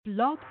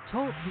Blog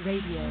Talk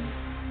Radio.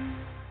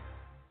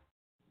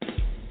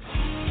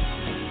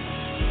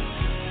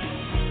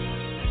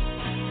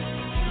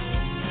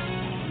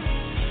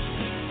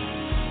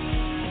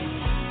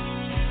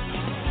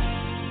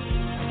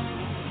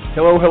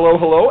 Hello, hello,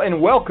 hello,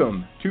 and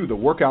welcome to the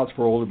Workouts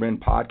for Older Men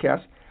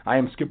podcast. I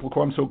am Skip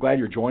LaCour. I'm so glad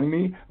you're joining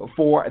me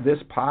for this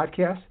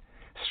podcast.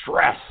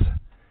 Stress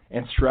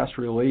and stress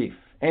relief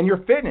and your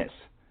fitness.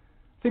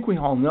 I think we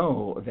all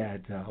know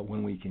that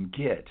when we can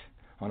get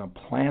on a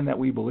plan that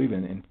we believe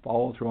in and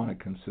follow through on a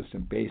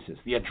consistent basis,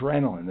 the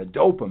adrenaline, the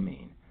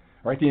dopamine,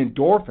 right, the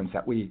endorphins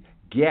that we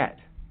get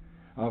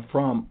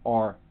from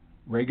our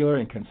regular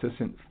and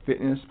consistent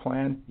fitness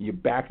plan, you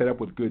back that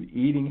up with good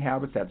eating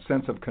habits, that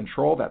sense of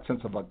control, that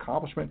sense of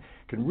accomplishment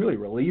can really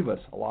relieve us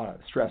a lot of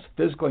stress,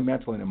 physically,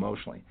 mentally, and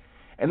emotionally.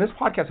 And this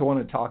podcast, I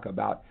want to talk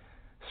about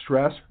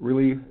stress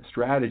relief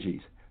strategies,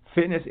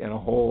 fitness, and a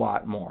whole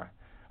lot more.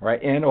 All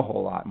right, and a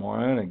whole lot more.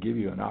 I'm going to give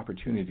you an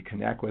opportunity to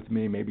connect with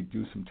me, maybe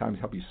do some time to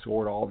help you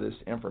sort all this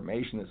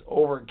information, this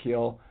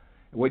overkill,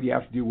 what you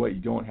have to do, what you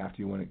don't have to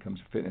do when it comes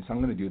to fitness. I'm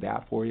going to do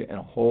that for you and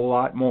a whole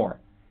lot more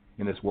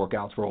in this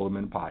Workouts for Older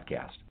Men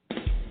podcast.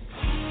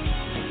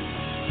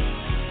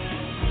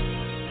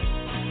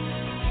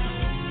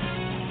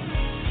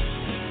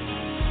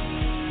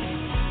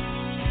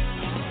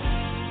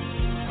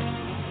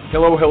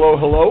 Hello, hello,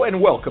 hello,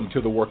 and welcome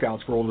to the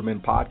Workouts for Older Men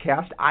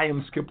podcast. I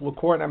am Skip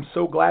LaCour, and I'm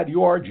so glad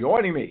you are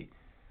joining me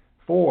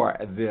for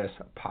this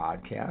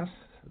podcast.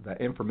 The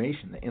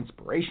information, the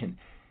inspiration,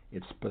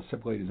 it's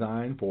specifically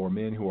designed for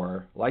men who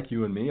are like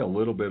you and me, a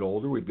little bit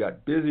older. We've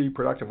got busy,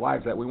 productive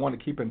lives that we want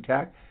to keep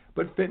intact,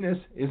 but fitness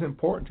is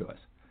important to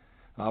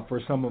us. For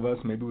some of us,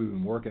 maybe we've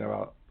been working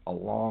out a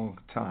long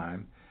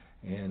time,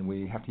 and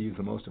we have to use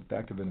the most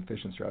effective and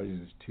efficient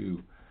strategies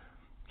to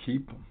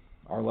keep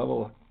our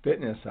level of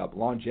fitness up,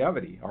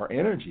 longevity, our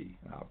energy,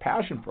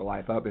 passion for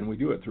life up, and we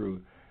do it through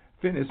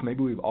fitness.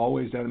 Maybe we've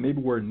always done it. Maybe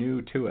we're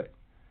new to it.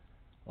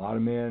 A lot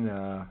of men,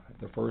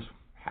 the first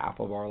half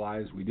of our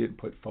lives, we didn't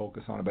put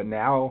focus on it, but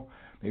now,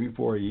 maybe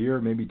for a year,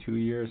 maybe 2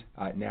 years,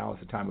 now is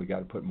the time we got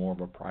to put more of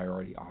a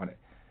priority on it.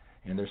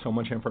 And there's so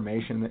much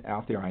information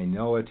out there. I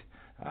know it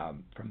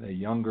from the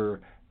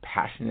younger,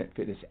 passionate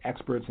fitness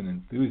experts and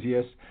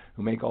enthusiasts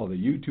who make all the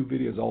YouTube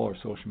videos, all our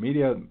social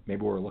media.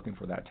 Maybe we're looking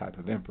for that type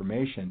of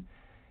information.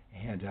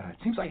 And it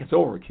seems like it's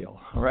overkill,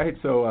 all right?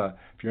 So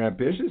if you're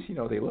ambitious,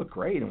 they look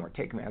great, and we're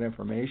taking that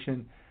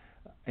information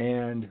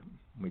and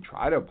we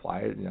try to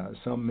apply it.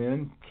 Some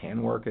men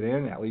can work it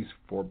in, at least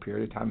for a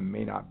period of time. It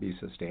may not be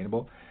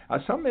sustainable.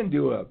 Some men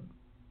do a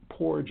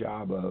poor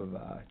job of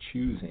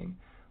choosing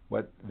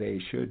what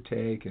they should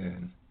take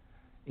and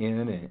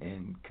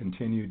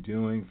continue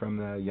doing from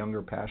the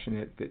younger,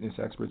 passionate fitness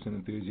experts and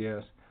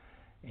enthusiasts.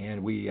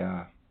 And we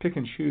pick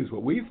and choose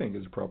what we think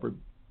is appropriate.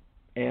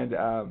 And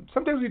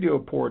sometimes we do a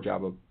poor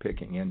job of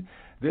picking. And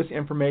this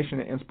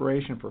information and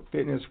inspiration for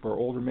fitness for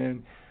older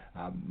men,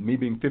 me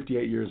being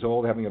 58 years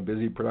old, having a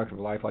busy, productive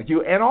life like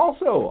you, and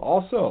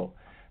also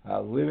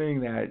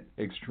living that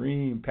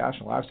extreme,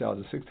 passionate lifestyle as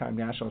a 6-time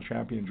national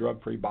champion,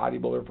 drug-free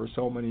bodybuilder for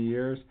so many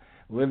years,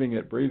 living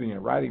it, breathing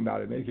it, writing about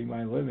it, making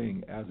my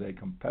living as a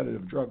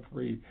competitive,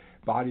 drug-free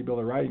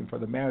bodybuilder, writing for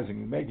the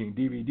magazine, making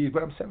DVDs.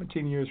 But I'm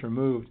 17 years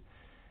removed.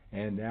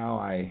 And now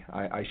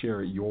I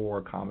share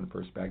your common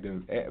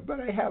perspective, but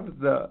I have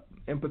the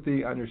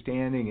empathy,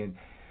 understanding,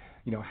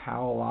 and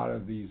how a lot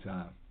of these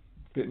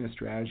fitness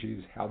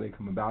strategies, how they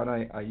come about.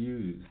 I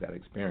use that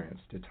experience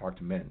to talk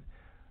to men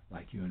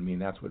like you and me,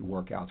 and that's what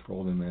Workouts for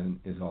Older Men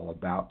is all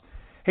about.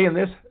 Hey, in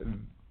this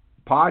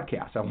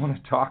podcast, I want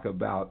to talk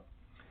about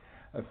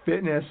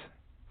fitness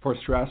for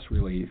stress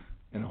relief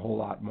and a whole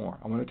lot more.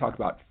 I want to talk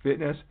about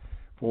fitness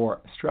for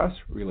stress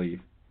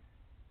relief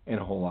and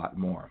a whole lot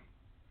more.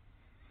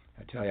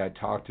 I tell you, I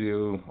talk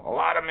to a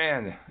lot of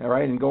men, all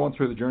right, and going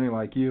through the journey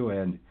like you,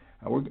 and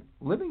we're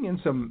living in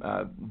some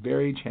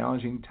very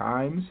challenging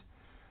times,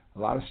 a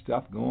lot of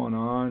stuff going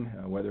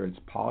on, whether it's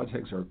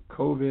politics or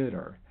COVID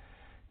or,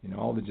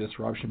 all the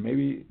disruption,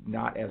 maybe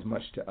not as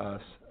much to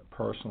us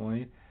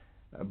personally,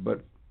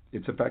 but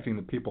it's affecting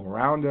the people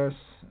around us.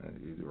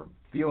 We're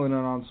feeling it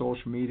on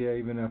social media,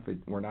 even if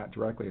we're not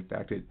directly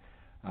affected.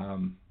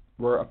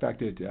 We're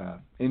affected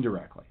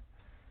indirectly.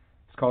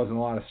 It's causing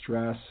a lot of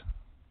stress.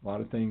 A lot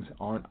of things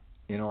aren't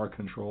in our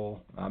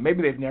control.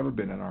 Maybe they've never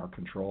been in our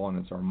control, and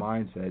it's our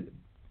mindset.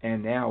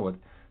 And now with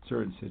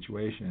certain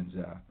situations,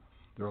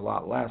 they're a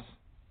lot less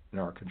in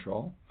our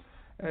control,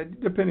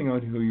 depending on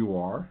who you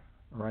are,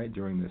 right,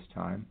 during this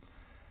time.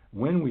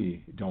 When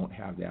we don't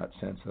have that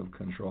sense of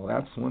control,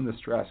 that's when the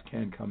stress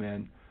can come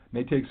in. It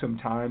may take some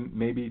time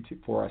maybe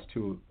for us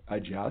to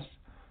adjust.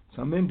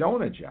 Some men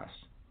don't adjust,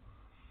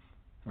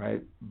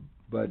 right?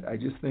 But I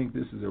just think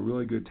this is a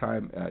really good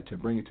time to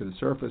bring it to the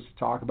surface, to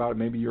talk about it.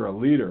 Maybe you're a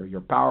leader, you're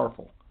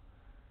powerful,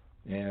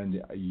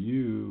 and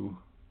you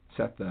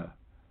set the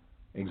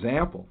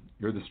example.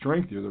 You're the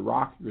strength, you're the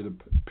rock, you're the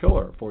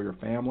pillar for your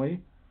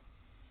family,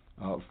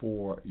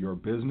 for your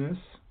business,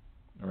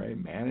 all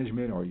right,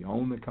 management, or you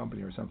own the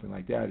company or something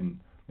like that. And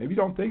maybe you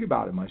don't think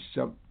about it much,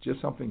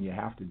 just something you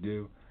have to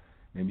do.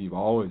 maybe you've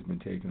always been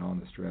taking on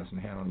the stress and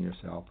handling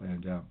yourself,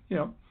 and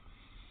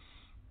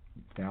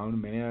found a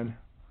man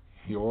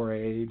your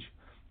age,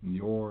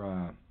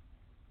 your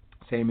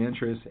same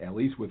interests, at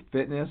least with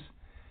fitness,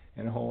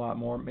 and a whole lot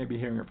more. Maybe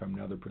hearing it from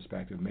another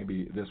perspective,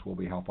 maybe this will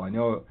be helpful. I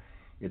know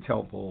it's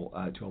helpful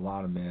to a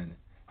lot of men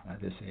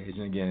at this age.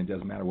 And again, it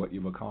doesn't matter what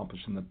you've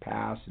accomplished in the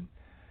past and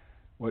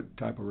what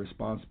type of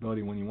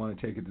responsibility. When you want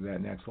to take it to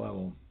that next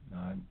level,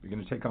 you're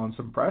going to take on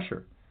some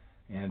pressure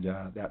and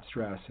that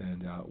stress,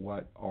 and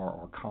what are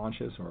our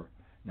conscious or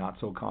not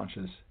so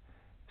conscious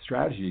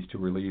strategies to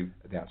relieve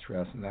that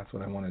stress. And that's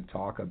what I want to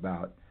talk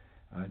about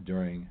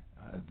during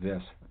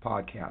this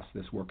podcast,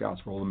 this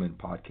Workouts for Older Men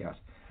podcast.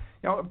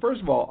 Now,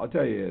 first of all, I'll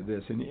tell you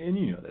this, and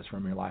you know this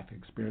from your life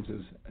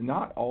experiences,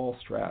 not all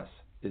stress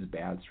is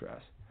bad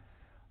stress.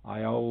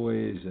 I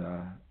always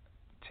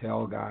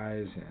tell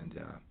guys, and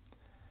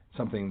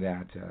something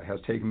that has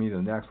taken me to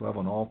the next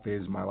level in all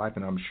phases of my life,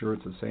 and I'm sure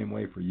it's the same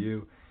way for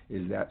you,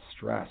 is that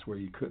stress where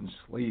you couldn't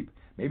sleep,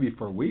 maybe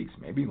for weeks,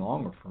 maybe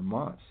longer, for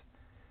months,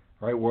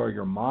 right? Where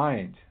your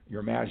mind, your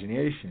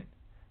imagination,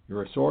 your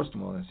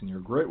resourcefulness, and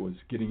your grit was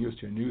getting used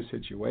to a new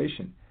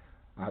situation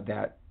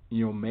that,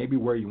 maybe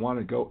where you want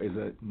to go is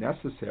a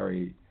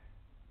necessary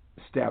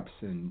steps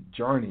and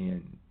journey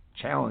and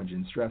challenge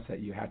and stress that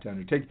you have to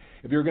undertake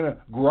if you're going to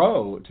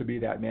grow to be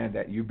that man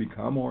that you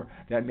become or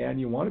that man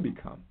you want to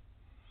become.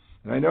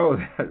 And I know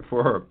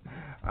that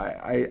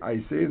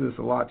I say this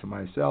a lot to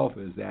myself,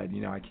 is that,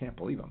 I can't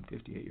believe I'm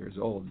 58 years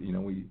old.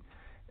 We,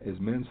 as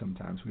men,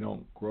 sometimes we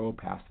don't grow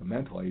past the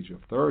mental age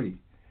of 30.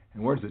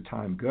 And where does the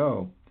time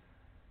go?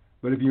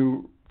 But if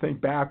you think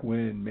back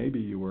when maybe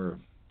you were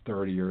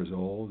 30 years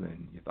old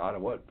and you thought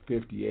of what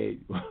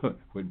 58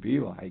 would be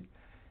like,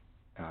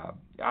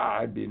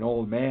 I'd be an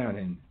old man,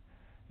 and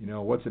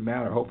what's the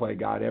matter? Hopefully I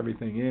got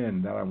everything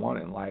in that I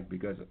want in life,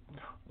 because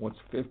what's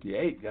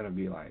 58 gonna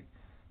be like?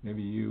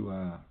 Maybe you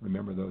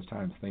remember those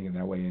times thinking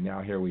that way, and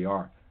now here we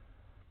are,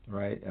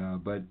 right?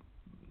 But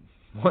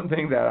one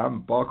thing that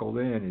I'm buckled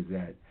in is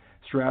that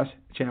stress,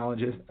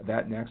 challenges,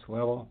 that next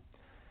level,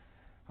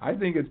 I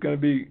think it's going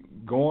to be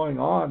going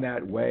on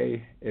that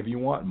way. If you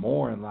want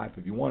more in life,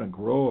 if you want to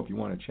grow, if you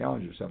want to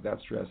challenge yourself, that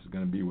stress is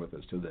going to be with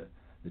us to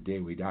the day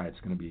we die. It's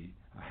going to be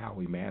how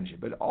we manage it.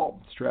 But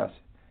all stress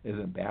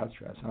isn't bad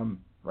stress.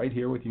 I'm right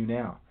here with you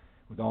now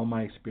with all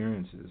my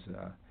experiences.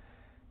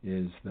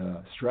 Is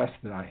the stress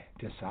that I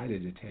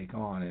decided to take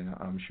on, and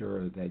I'm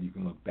sure that you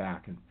can look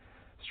back and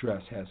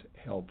stress has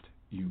helped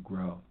you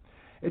grow.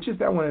 It's just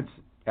that when it's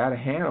out of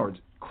hand or it's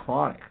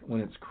chronic,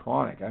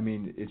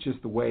 it's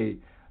just the way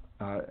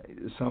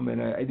some men,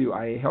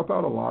 I help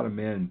out a lot of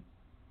men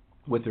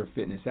with their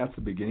fitness. That's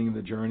the beginning of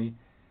the journey.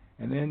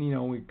 And then,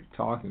 we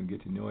talk and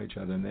get to know each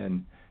other, and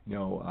then,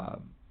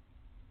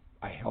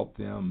 I help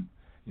them,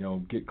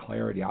 get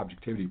clarity,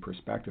 objectivity,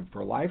 perspective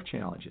for life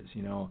challenges.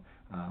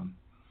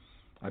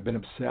 I've been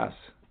obsessed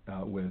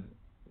with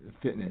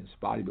fitness,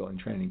 bodybuilding,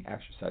 training,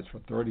 exercise for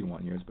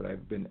 31 years, but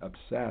I've been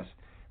obsessed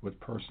with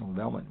personal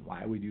development,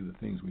 why we do the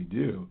things we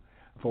do,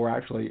 for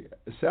actually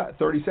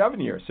 37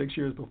 years, 6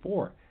 years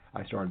before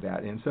I started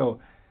that. And so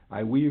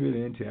I weave it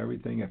into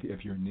everything.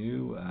 If you're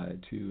new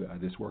to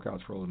this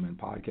Workouts for Older Men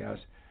podcast,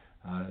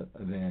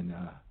 then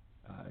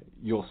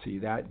you'll see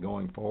that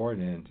going forward.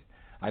 And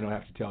I don't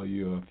have to tell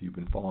you, if you've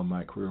been following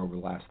my career over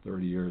the last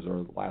 30 years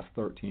or the last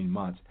 13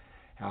 months,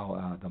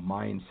 how the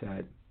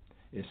mindset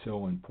is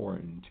so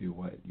important to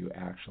what you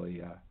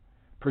actually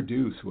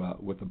produce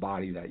with the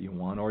body that you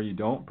want or you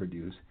don't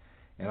produce.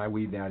 And I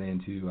weave that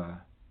into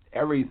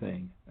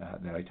everything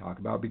that I talk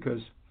about,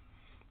 because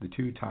the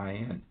two tie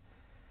in.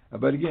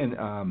 But again,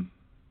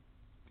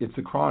 it's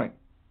the chronic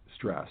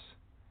stress.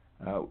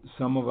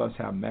 Some of us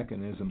have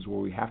mechanisms where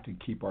we have to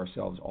keep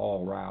ourselves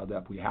all riled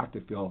up. We have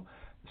to feel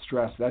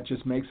stress. That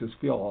just makes us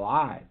feel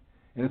alive.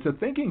 And it's a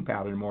thinking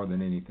pattern more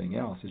than anything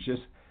else. It's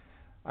just,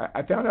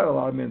 I found out a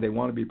lot of men, they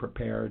want to be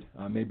prepared,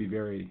 maybe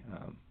very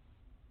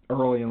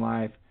early in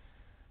life.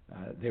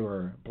 They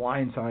were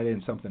blindsided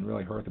and something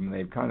really hurt them, and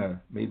they've kind of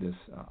made this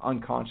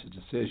unconscious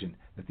decision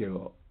that they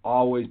will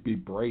always be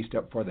braced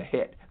up for the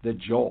hit, the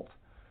jolt.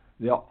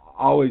 They'll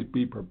always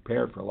be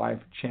prepared for life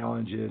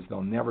challenges.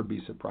 They'll never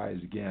be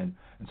surprised again.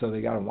 And so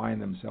they got to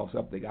wind themselves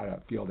up. They got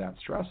to feel that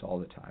stress all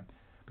the time.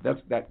 But that's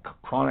that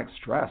chronic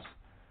stress.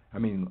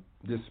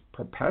 This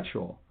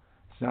perpetual,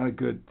 it's not a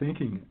good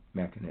thinking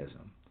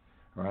mechanism,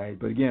 right?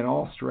 But again,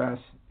 all stress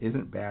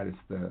isn't bad.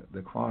 It's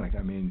the chronic.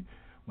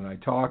 When I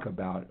talk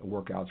about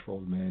workouts for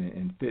older men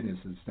and fitness,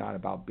 it's not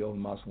about building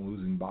muscle,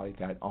 losing body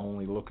fat,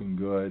 only looking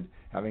good,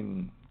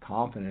 having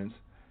confidence,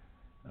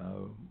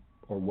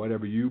 or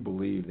whatever you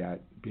believe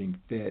that being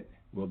fit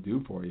will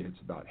do for you.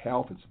 It's about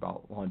health. It's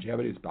about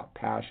longevity. It's about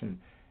passion.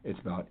 It's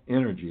about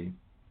energy,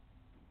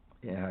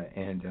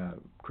 and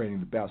creating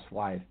the best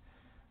life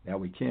that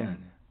we can.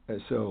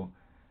 So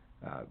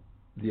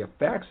the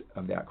effects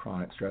of that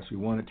chronic stress, we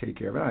want to take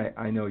care of it.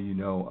 I know you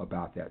know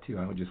about that too.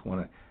 I just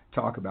want to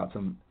talk about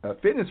some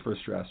fitness for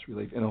stress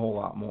relief and a whole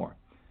lot more.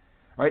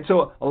 All right,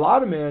 so a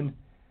lot of men,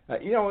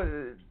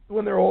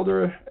 when they're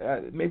older,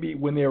 maybe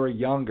when they were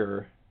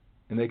younger,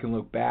 and they can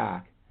look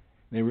back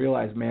and they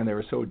realize, man, they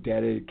were so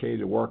dedicated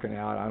to working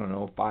out, I don't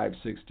know, 5-6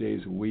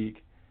 days a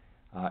week.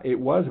 It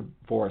was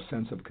for a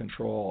sense of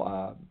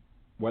control,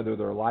 whether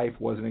their life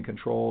wasn't in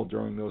control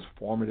during those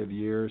formative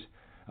years.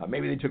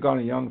 Maybe they took on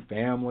a young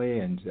family,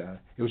 and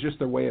it was just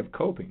their way of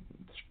coping.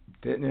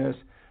 Fitness,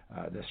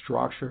 the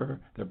structure,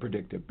 the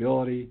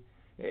predictability.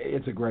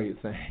 It's a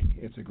great thing.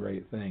 It's a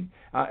great thing.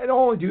 It'll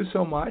only do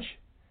so much,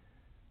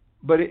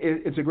 but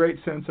it's a great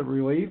sense of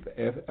relief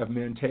if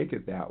men take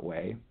it that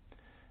way,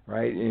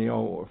 right? You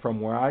know,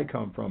 from where I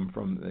come from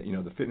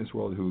the fitness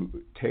world, who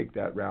take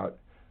that route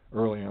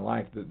early in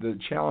life, the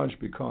challenge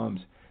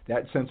becomes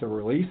that sense of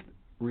relief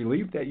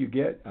that you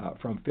get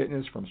from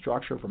fitness, from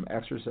structure, from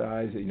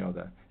exercise,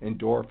 the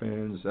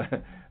endorphins,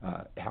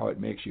 how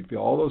it makes you feel,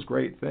 all those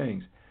great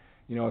things.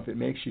 If it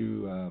makes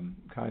you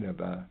kind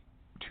of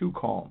too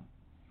calm,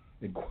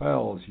 it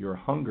quells your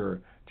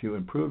hunger to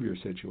improve your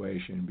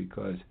situation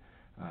because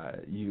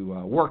you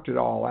worked it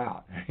all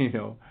out,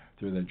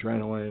 through the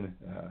adrenaline,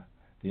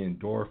 the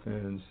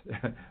endorphins,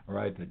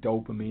 right, the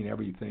dopamine,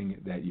 everything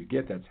that you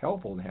get that's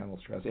helpful to handle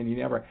stress, and you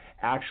never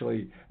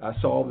actually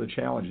solve the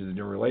challenges in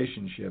your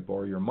relationship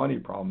or your money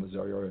problems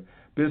or your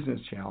business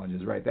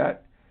challenges, right?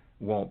 That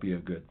won't be a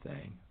good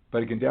thing,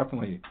 but it can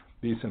definitely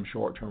be some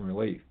short-term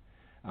relief.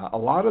 A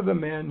lot of the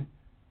men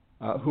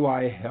who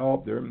I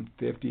help, they're in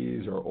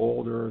 50s or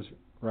older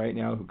right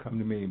now, who come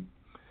to me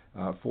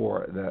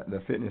for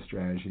the fitness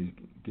strategies,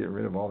 get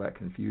rid of all that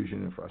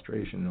confusion and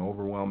frustration and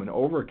overwhelm and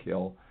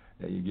overkill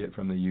that you get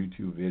from the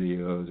YouTube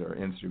videos or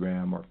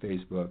Instagram or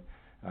Facebook,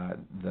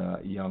 the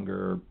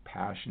younger,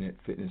 passionate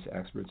fitness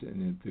experts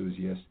and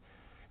enthusiasts.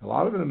 A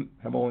lot of them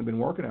have only been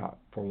working out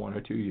for 1 or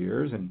 2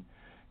 years, and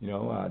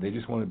they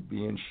just want to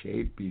be in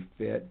shape, be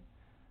fit,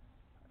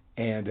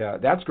 and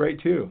that's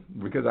great too,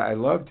 because I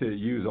love to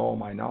use all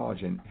my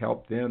knowledge and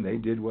help them. They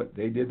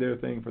did their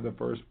thing for the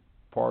first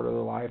part of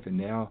their life, and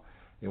now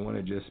they want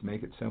to just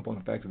make it simple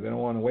and effective. They don't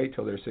want to wait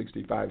till they're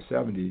 65,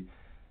 70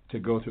 to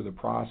go through the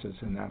process,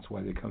 and that's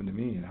why they come to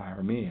me and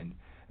hire me. And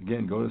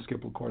again, go to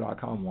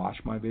skiplecor.com, watch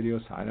my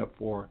videos, sign up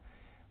for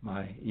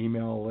my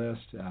email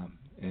list,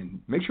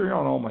 and make sure you're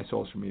on all my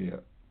social media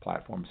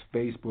platforms: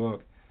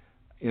 Facebook,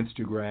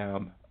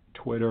 Instagram,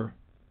 Twitter.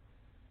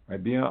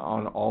 Right, be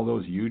on all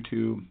those,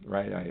 YouTube.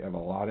 Right, I have a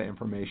lot of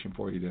information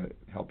for you to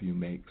help you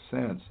make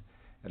sense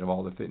out of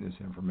all the fitness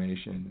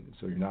information,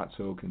 so you're not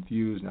so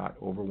confused, not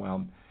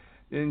overwhelmed.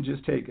 And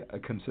just take a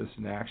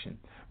consistent action.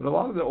 But a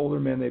lot of the older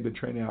men, they've been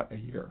training out a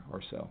year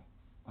or so,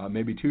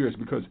 maybe 2 years,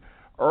 because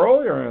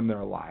earlier in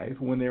their life,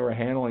 when they were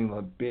handling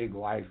the big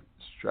life,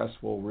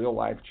 stressful, real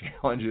life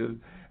challenges,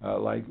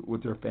 like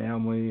with their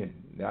family and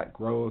that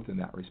growth and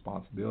that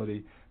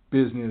responsibility,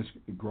 business,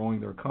 growing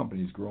their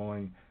companies,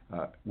 growing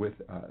with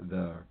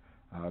their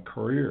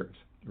careers,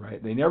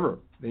 right? They never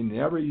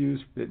use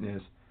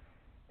fitness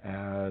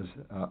as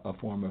a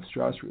form of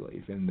stress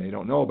relief, and they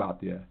don't know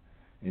about the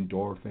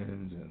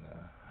endorphins and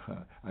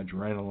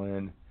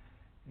adrenaline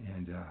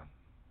and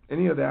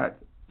any of that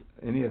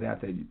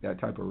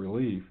type of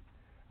relief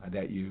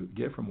that you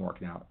get from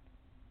working out.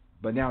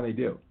 But now they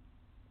do.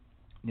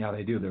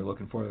 They're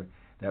looking for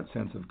that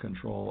sense of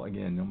control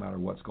again, no matter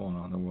what's going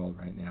on in the world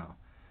right now.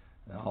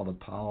 All the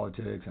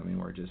politics,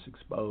 we're just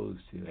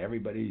exposed to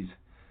everybody's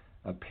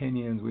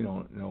opinions. We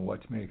don't know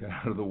what to make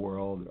out of the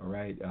world, all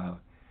right?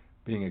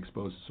 Being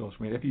exposed to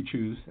social media, if you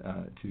choose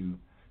to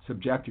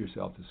subject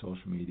yourself to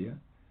social media,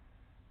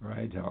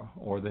 right,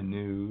 or the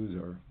news,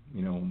 or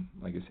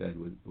like I said,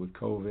 with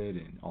COVID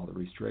and all the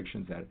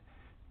restrictions that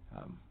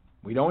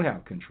we don't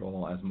have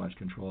as much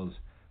control as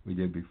we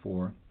did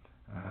before,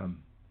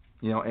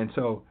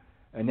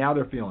 and now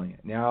they're feeling it.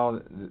 Now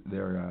they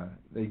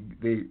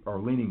are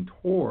leaning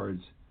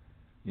towards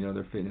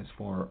their fitness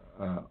for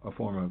a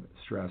form of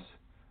stress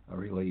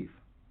relief.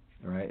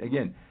 All right,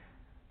 again.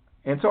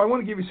 And so I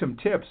want to give you some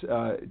tips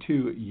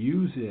to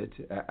use it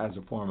as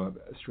a form of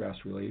stress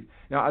relief.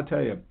 Now, I'll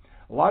tell you,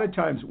 a lot of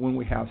times when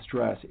we have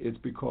stress, it's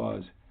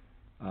because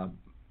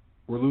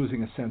we're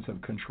losing a sense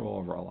of control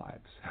over our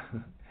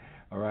lives.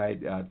 All right,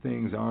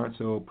 things aren't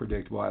so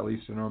predictable, at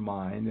least in our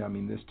mind.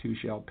 This too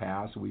shall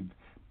pass. We've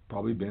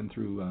probably been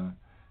through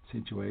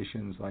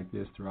situations like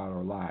this throughout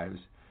our lives.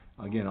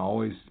 Again,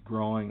 always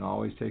growing,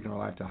 always taking our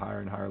life to higher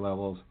and higher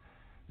levels.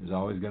 There's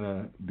always going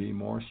to be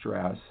more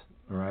stress.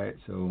 All right,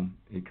 so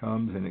it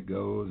comes and it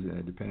goes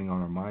depending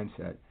on our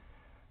mindset.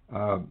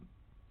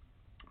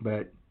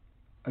 But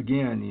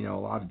again, a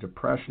lot of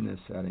depression is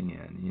setting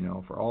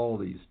in, for all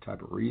these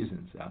type of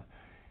reasons.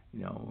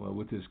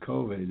 With this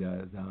COVID,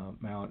 the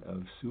amount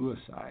of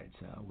suicides,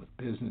 with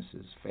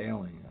businesses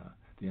failing,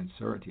 the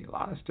uncertainty, a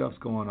lot of stuff's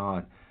going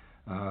on.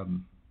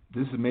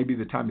 This is maybe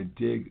the time to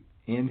dig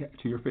into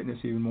your fitness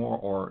even more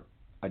or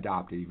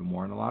adopt it even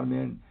more. And a lot of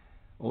men,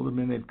 older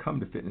men, they've come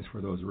to fitness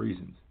for those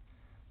reasons.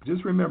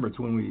 Just remember, it's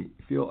when we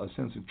feel a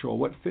sense of control.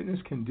 What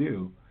fitness can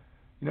do,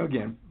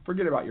 again,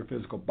 forget about your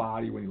physical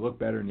body. When you look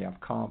better and you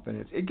have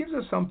confidence, it gives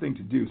us something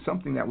to do,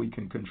 something that we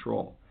can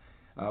control.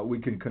 We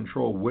can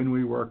control when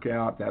we work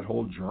out, that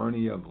whole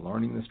journey of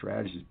learning the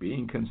strategies,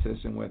 being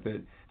consistent with it.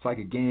 It's like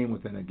a game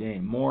within a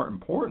game. More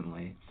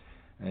importantly,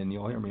 and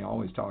you'll hear me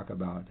always talk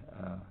about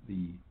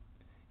the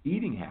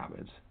eating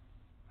habits.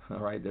 All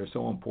right, they're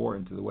so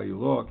important to the way you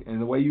look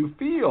and the way you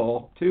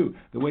feel too.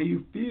 The way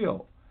you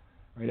feel,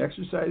 right?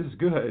 Exercise is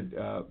good,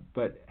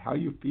 but how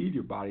you feed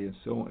your body is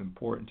so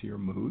important to your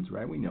moods,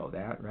 right? We know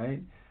that,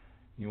 right?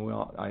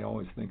 Well, I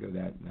always think of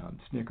that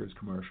Snickers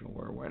commercial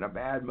where we're in a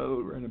bad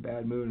mood, and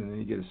then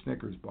you get a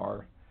Snickers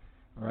bar,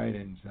 all right?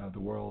 And the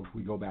world,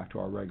 we go back to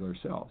our regular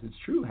selves. It's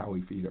true how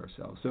we feed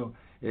ourselves. So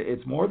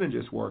it's more than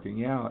just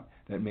working out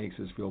that makes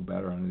us feel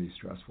better under these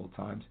stressful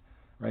times,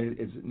 right?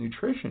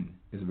 Nutrition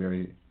is a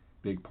very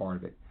big part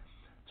of it.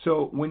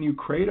 So when you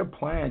create a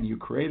plan, you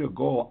create a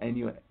goal, and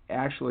you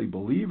actually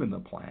believe in the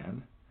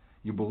plan,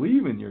 you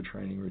believe in your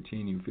training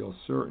routine, you feel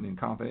certain and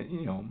confident.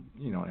 You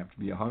don't have to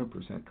be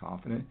 100%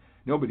 confident.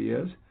 Nobody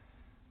is.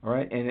 All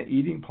right? And an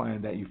eating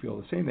plan that you feel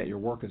the same, that your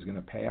work is going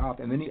to pay off.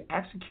 And then you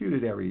execute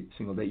it every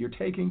single day. You're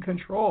taking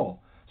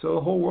control. So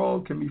the whole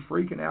world can be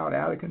freaking out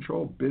of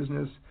control.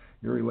 Business,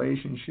 your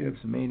relationships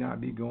may not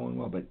be going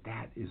well, but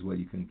that is what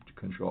you can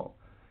control.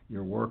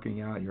 Your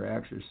working out, your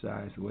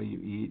exercise, the way you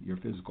eat, your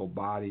physical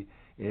body.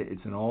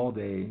 It's an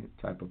all-day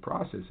type of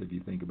process if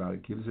you think about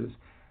it. It gives us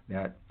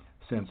that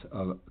sense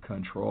of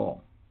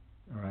control.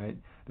 All right?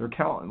 There are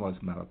countless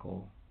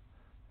medical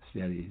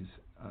studies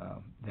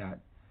that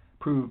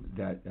prove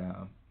that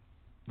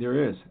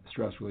there is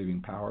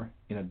stress-relieving power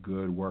in a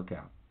good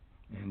workout.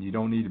 And you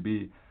don't need to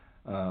be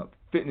a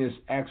fitness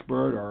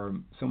expert or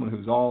someone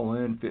who's all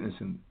in, fitness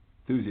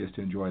enthusiast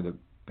to enjoy the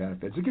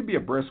benefits. It could be a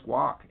brisk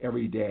walk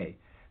every day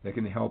that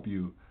can help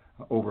you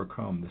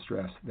overcome the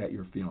stress that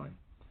you're feeling.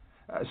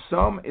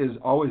 Some is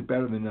always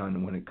better than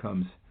none when it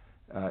comes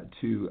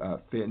to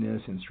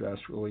fitness and stress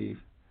relief.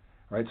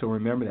 Right, so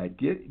remember that.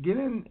 Get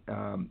in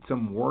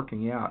some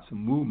working out,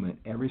 some movement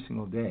every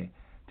single day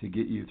to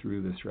get you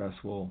through the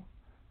stressful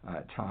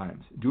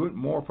times. Do it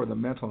more for the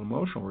mental and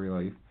emotional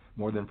relief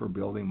more than for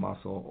building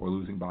muscle or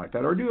losing body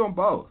fat, or do them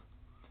both.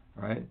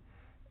 Right?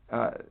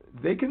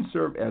 They can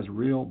serve as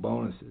real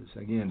bonuses.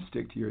 Again,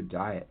 stick to your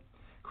diet.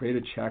 Create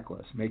a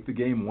checklist. Make the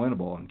game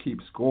winnable and keep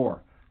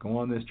score. Go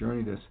on this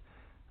journey. This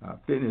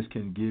fitness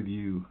can give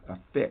you a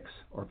fix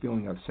or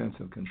feeling of sense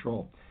of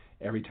control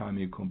every time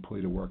you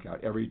complete a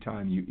workout, every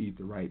time you eat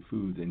the right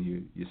foods and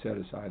you set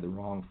aside the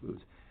wrong foods.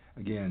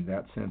 Again,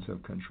 that sense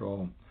of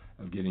control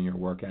of getting your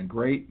work in.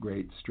 Great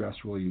stress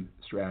relief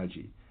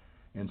strategy.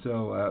 And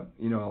so, a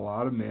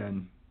lot of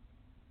men,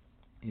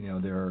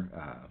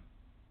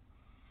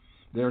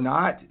 they're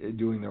not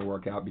doing their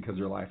workout because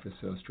their life is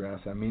so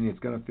stressed. I mean, it's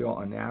going to feel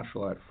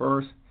unnatural at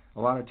first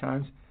a lot of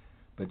times,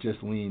 but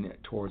just lean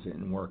towards it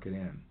and work it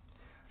in.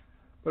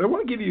 But I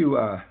want to give you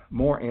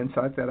more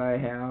insight that I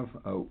have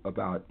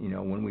about,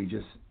 when we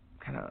just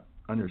kind of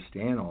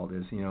understand all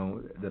this,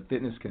 the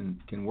fitness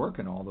can work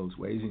in all those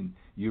ways, and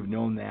you've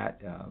known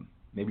that.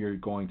 Maybe you're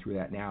going through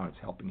that now, and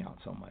it's helping out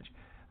so much.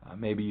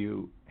 Maybe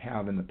you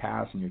have in the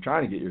past, and you're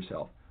trying to get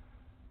yourself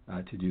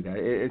to do that.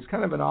 It's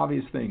kind of an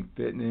obvious thing,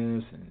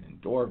 fitness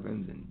and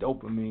endorphins and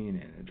dopamine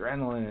and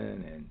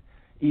adrenaline and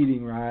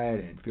eating right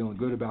and feeling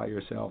good about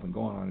yourself and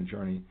going on a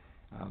journey.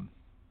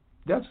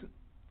 That's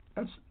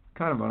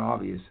kind of an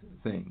obvious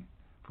thing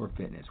for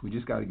fitness. We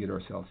just got to get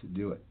ourselves to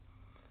do it.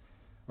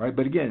 Right?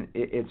 But again,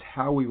 it's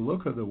how we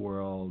look at the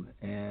world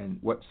and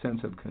what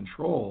sense of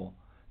control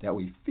that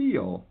we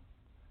feel.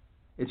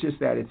 It's just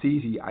that it's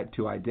easy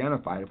to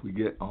identify if we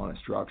get on a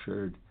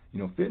structured,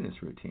 fitness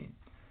routine.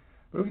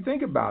 But if you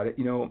think about it,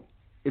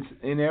 it's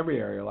in every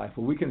area of life.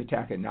 Well, we can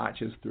attack it not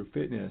just through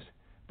fitness,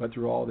 but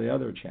through all the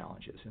other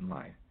challenges in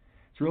life.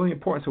 It's really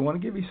important. So I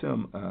want to give you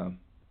some,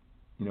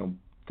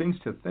 things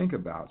to think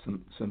about,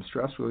 some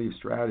stress relief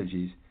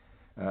strategies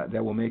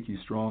that will make you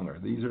stronger.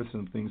 These are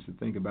some things to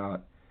think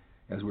about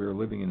as we are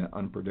living in an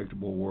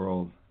unpredictable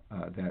world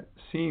that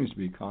seems to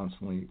be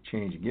constantly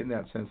changing, getting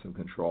that sense of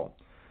control.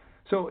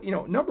 So,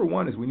 number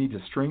one is we need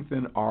to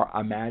strengthen our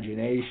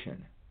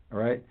imagination, all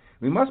right?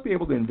 We must be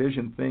able to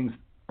envision things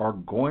are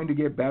going to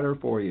get better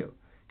for you.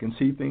 You can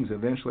see things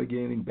eventually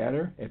getting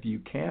better. If you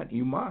can't,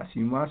 you must.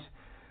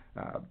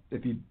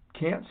 If you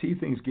can't see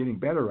things getting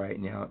better right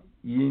now,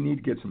 you need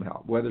to get some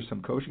help, whether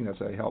some coaching, that's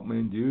what I help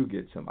men do,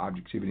 get some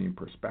objectivity and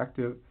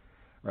perspective,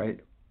 right?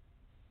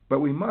 But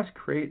we must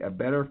create a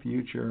better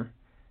future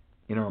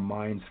in our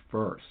minds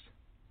first.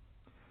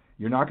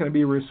 You're not going to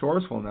be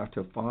resourceful enough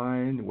to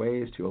find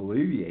ways to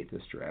alleviate the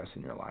stress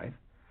in your life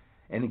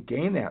and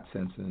gain that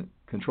sense of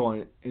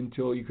control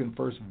until you can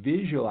first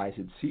visualize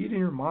it, see it in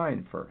your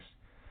mind first.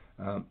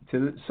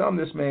 To some,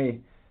 this may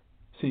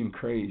seem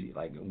crazy,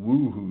 like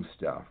woo-hoo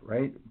stuff,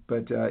 right?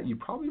 But you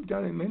probably have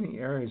done it in many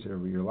areas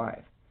of your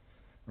life,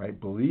 right?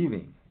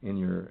 Believing in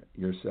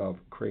yourself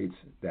creates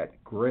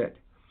that grit.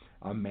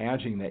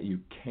 Imagining that you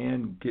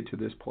can get to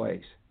this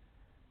place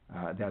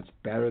that's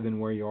better than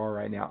where you are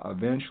right now,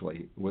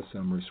 eventually, with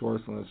some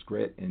resourcefulness,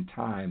 grit, and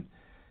time,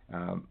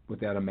 with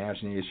that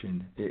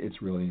imagination,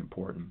 it's really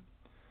important.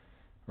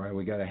 right?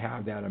 We got to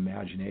have that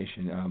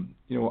imagination.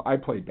 I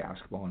played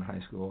basketball in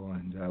high school,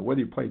 and whether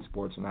you played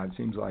sports or not, it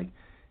seems like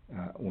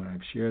when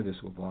I've shared this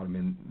with a lot of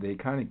men, they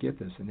kind of get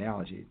this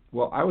analogy.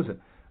 Well, I was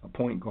a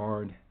point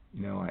guard,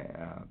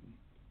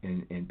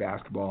 in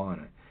basketball,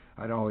 and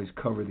I'd always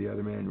cover the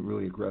other man,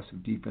 really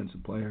aggressive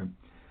defensive player,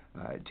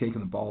 taking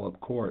the ball up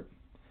court.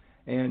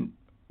 And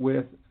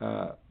with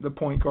the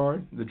point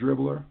guard, the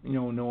dribbler,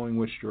 knowing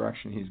which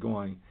direction he's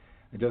going,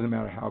 it doesn't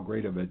matter how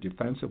great of a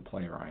defensive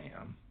player I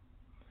am.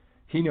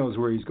 He knows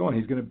where he's going.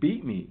 He's going to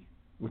beat me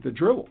with the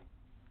dribble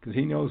because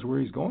he knows where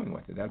he's going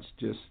with it. That's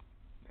just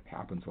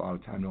happens a lot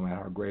of time, no matter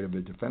how great of a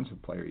defensive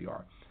player you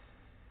are.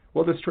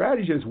 Well, the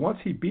strategy is once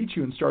he beats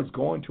you and starts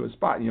going to a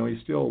spot,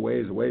 he's still a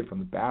ways away from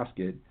the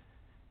basket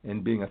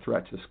and being a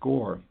threat to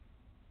score,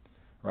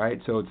 right?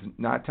 So it's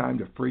not time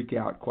to freak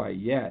out quite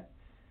yet.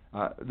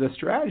 The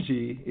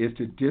strategy is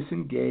to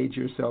disengage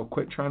yourself,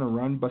 quit trying to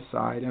run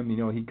beside him.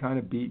 He kind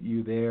of beat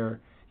you there.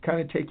 Kind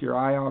of take your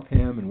eye off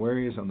him and where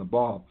he is on the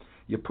ball.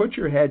 You put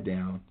your head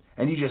down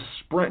and you just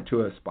sprint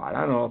to a spot,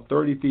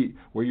 30 feet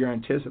where you're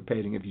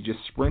anticipating. If you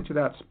just sprint to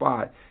that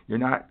spot, you're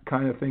not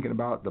kind of thinking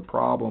about the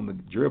problem,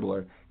 the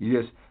dribbler.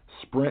 You just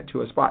sprint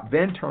to a spot,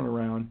 then turn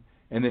around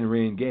and then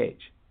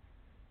re-engage.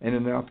 And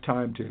enough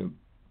time to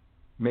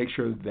make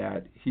sure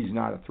that he's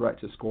not a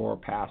threat to score or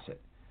pass it.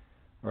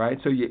 Right,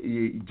 so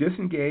you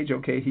disengage.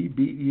 Okay, he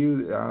beat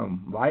you.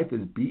 Life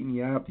is beating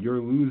you up.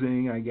 You're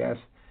losing, I guess,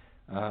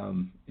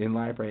 in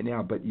life right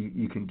now. But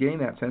you can gain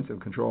that sense of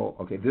control.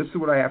 Okay, this is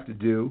what I have to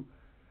do.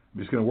 I'm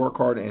just going to work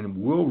hard, and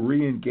we'll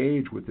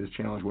re-engage with this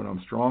challenge when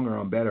I'm stronger,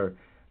 I'm better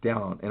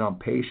down, and I'm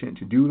patient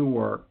to do the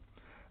work,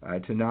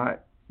 to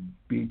not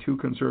be too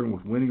concerned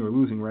with winning or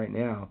losing right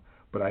now.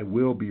 But I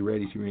will be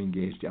ready to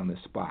re-engage down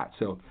this spot.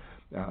 So,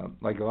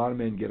 like a lot of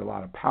men get a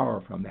lot of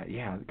power from that.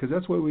 Yeah, because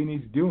that's what we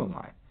need to do in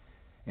life.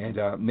 And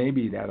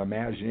maybe that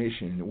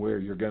imagination where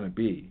you're going to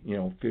be,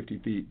 50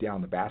 feet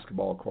down the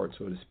basketball court,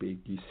 so to speak.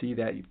 You see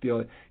that, you feel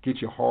it,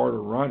 gets you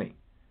harder running.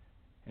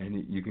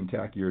 And you can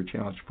tackle your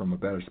challenge from a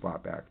better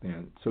spot back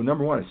then. So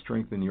number one is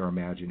strengthen your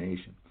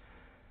imagination.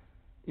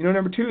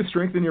 Number two is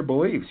strengthen your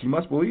beliefs. You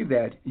must believe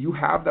that you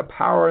have the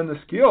power and the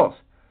skills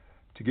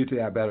to get to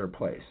that better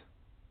place.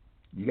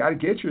 You got to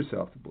get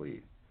yourself to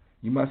believe.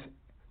 You must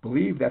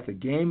believe that the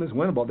game is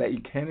winnable, that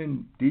you can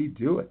indeed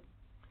do it.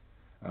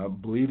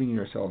 Believing in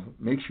yourself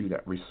makes you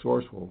that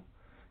resourceful.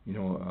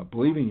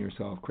 Believing in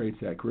yourself creates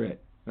that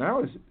grit. And I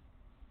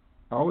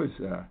always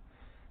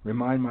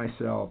remind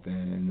myself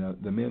and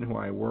the men who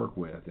I work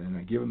with, and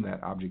I give them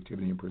that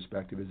objectivity and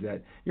perspective, is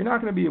that you're not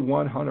going to be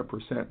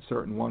 100%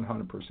 certain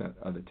 100%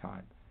 of the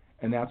time.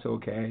 And that's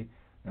okay.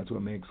 That's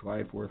what makes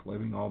life worth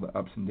living, all the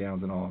ups and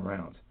downs and all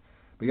arounds.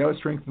 But you got to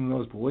strengthen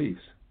those beliefs.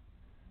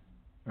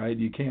 Right?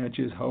 You can't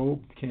just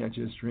hope, you can't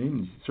just dream.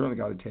 You certainly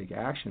got to take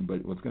action,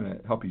 but what's going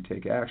to help you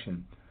take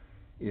action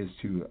is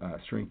to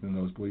strengthen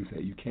those beliefs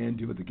that you can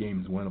do it, the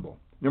game is winnable.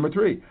 Number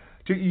three,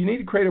 you need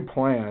to create a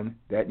plan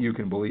that you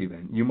can believe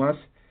in. You must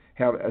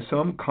have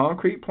some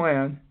concrete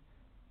plan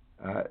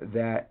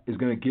that is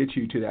going to get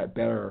you to that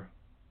better,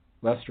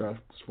 less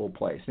stressful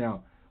place.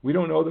 Now, we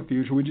don't know the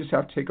future. We just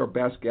have to take our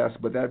best guess,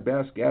 but that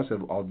best guess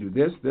of I'll do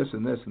this, this,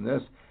 and this, and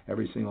this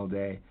every single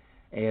day,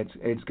 and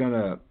it's going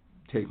to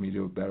take me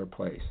to a better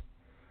place,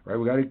 right?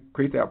 We got to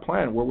create that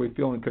plan where we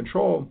feel in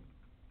control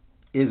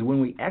is when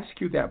we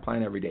execute that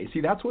plan every day. See,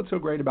 that's what's so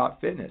great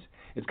about fitness.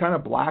 It's kind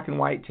of black and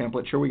white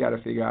template. Sure, we got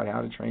to figure out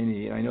how to train and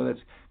eat. I know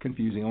that's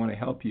confusing. I want to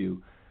help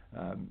you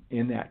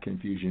in that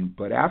confusion.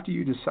 But after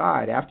you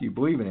decide, after you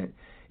believe in it,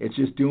 it's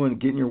just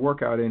getting your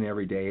workout in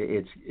every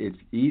day. It's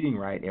eating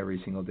right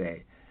every single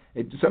day.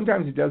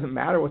 Sometimes it doesn't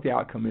matter what the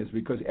outcome is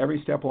because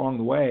every step along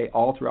the way,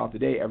 all throughout the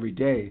day, every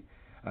day,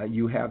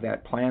 you have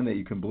that plan that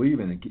you can believe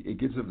in. It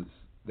gives us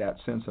that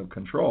sense of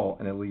control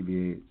and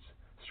alleviates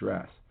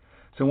stress.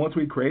 So once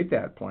we create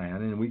that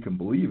plan and we can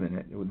believe in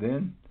it,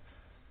 then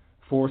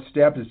fourth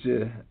step is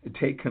to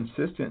take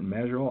consistent and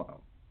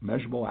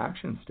measurable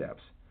action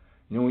steps.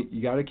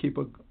 You got to keep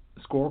a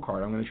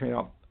scorecard. I'm going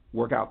to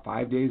work out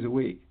 5 days a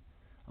week.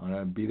 I'm going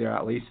to be there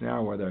at least an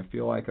hour whether I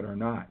feel like it or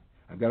not.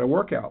 I've got a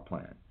workout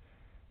plan.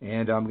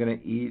 And I'm going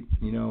to eat,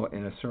 in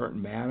a certain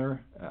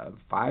manner,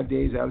 5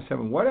 days out of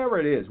 7, whatever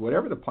it is,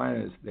 whatever the plan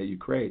is that you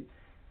create,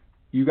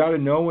 you got to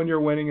know when you're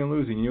winning and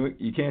losing.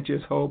 You can't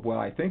just hope, well,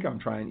 I think I'm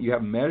trying. You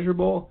have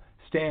measurable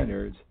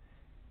standards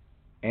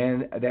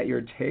and that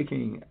you're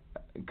taking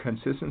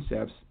consistent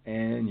steps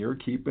and you're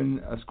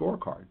keeping a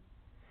scorecard.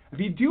 If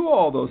you do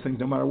all those things,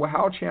 no matter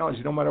how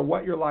challenging, no matter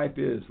what your life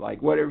is,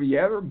 like whatever you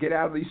ever get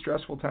out of these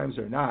stressful times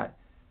or not,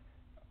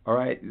 all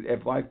right,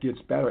 if life gets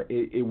better,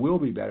 it will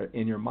be better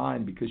in your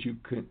mind because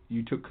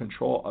you took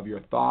control of your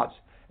thoughts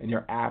and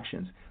your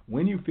actions.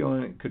 When you feel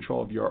in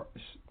control of your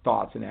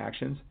thoughts and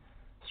actions,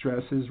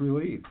 stress is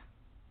relieved.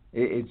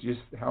 It's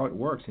just how it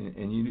works,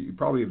 and you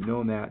probably have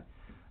known that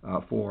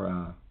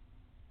for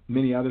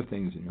many other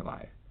things in your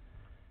life.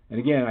 And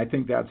again, I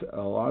think that's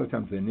a lot of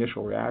times the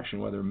initial reaction,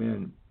 whether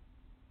men,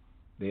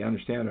 they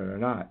understand it or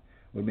not,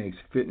 what makes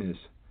fitness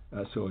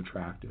so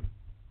attractive.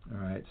 All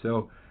right,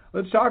 so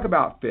let's talk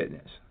about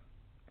fitness.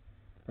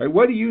 Right?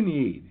 What do you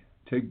need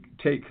to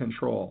take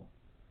control?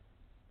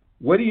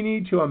 What do you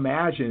need to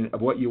imagine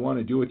of what you want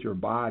to do with your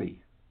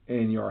body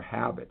and your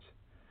habits?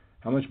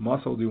 How much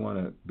muscle do you want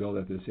to build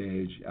at this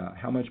age?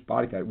 How much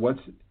body fat? What's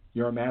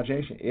your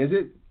imagination? Is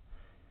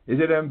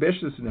it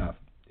ambitious enough?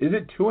 Is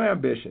it too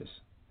ambitious?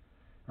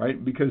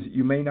 Right? Because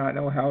you may not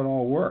know how it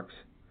all works.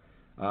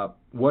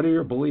 What are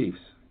your beliefs?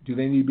 Do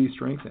they need to be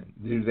strengthened?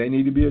 Do they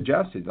need to be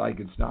adjusted? Like,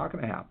 it's not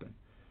going to happen.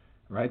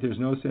 Right? There's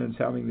no sense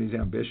having these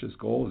ambitious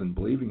goals and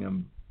believing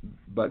them,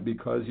 but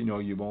because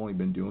you've only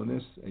been doing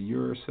this a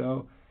year or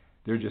so,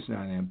 they're just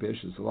not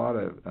ambitious. A lot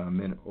of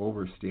men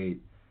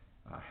overstate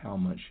how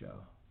much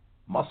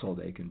muscle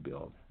they can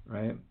build,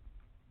 right?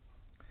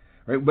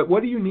 Right. But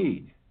what do you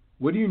need?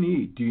 What do you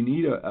need? Do you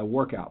need a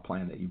workout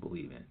plan that you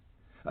believe in?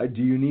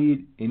 Do you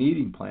need an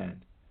eating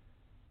plan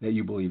that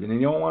you believe in? And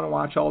you don't want to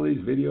watch all these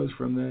videos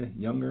from the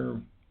younger,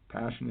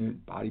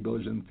 passionate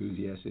bodybuilders and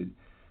enthusiasts.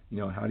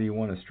 How do you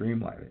want to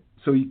streamline it?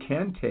 So you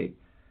can take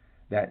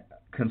that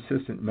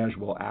consistent,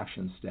 measurable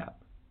action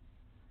step,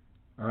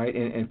 all right,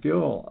 and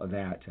feel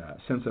that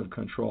sense of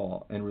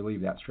control and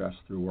relieve that stress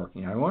through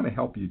working. I want to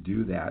help you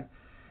do that.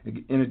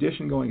 In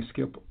addition, going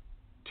to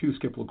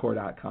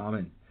skiplacour.com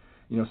and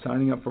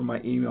signing up for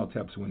my email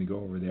tips when you go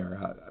over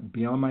there.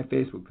 Be on my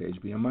Facebook page,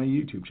 be on my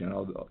YouTube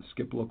channel,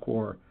 Skip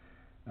LaCour,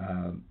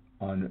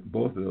 on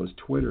both of those.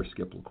 Twitter,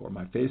 Skip LaCour,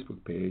 my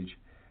Facebook page.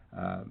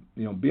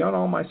 Be on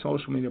all my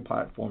social media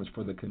platforms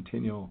for the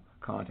continual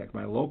contact,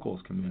 my locals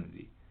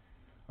community.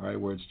 All right,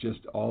 where it's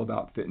just all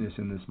about fitness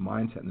and this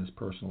mindset and this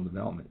personal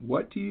development.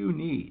 What do you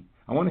need?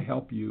 I want to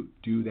help you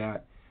do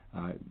that.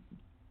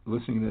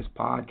 Listening to this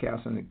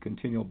podcast on a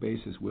continual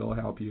basis will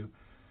help you.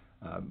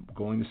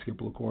 Going to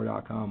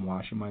skiplacour.com,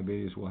 watching my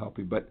videos will help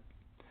you. But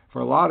for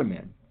a lot of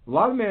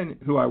men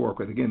who I work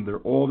with, again, they're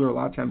older, a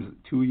lot of times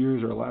 2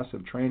 years or less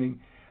of training.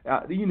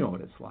 You know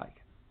what it's like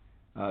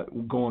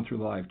going through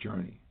the life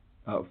journey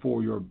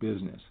for your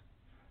business,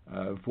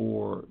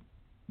 for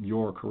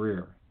your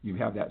career. You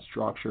have that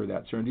structure,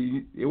 that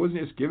certainty. It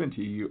wasn't just given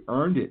to you. You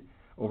earned it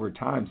over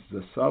time. It's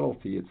the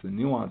subtlety. It's the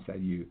nuance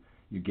that you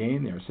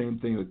gain there. Same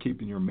thing with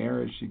keeping your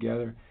marriage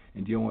together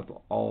and dealing with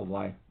all of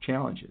life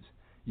challenges.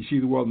 You see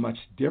the world much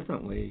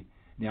differently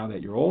now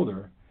that you're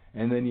older,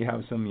 and then you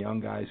have some young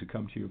guys who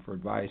come to you for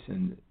advice,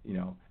 and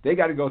they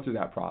got to go through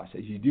that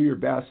process. You do your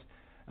best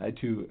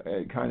to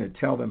kind of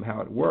tell them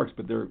how it works,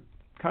 but they're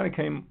kind of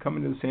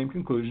coming to the same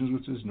conclusions,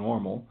 which is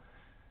normal,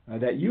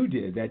 that you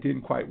did. That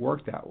didn't quite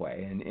work that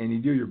way, and you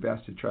do your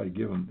best to try to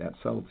give them that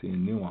subtlety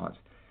and nuance.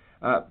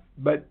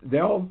 But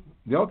they'll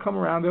come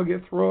around. They'll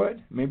get through it.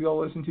 Maybe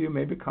they'll listen to you.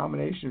 Maybe a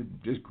combination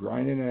of just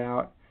grinding it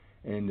out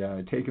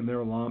and taking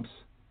their lumps.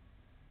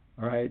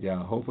 All right.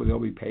 Hopefully they'll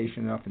be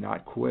patient enough to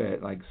not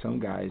quit, like some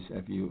guys,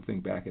 if you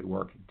think back at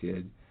work,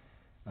 did.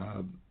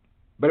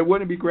 But it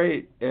wouldn't be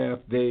great if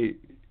they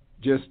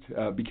just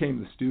became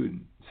the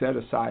student, set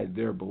aside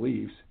their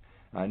beliefs,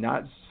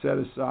 not set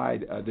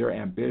aside their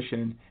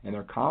ambition and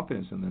their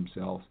confidence in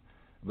themselves,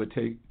 but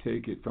take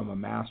it from a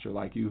master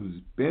like you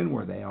who's been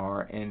where they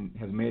are and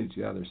has made it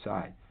to the other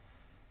side.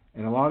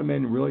 And a lot of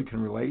men really can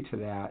relate to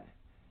that.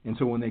 And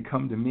so when they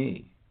come to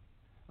me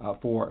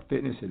for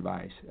fitness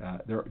advice,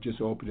 they're just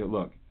open to,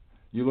 look,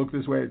 you look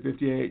this way at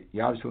 58,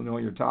 you obviously know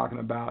what you're talking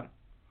about.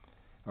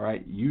 All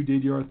right, you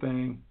did your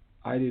thing,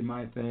 I did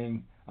my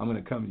thing, I'm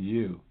going to come to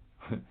you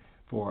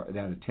for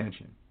that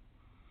attention.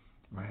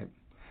 Right?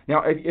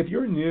 Now, if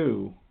you're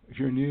new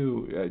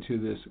to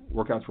this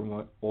Workouts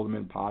for Older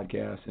Men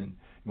podcast and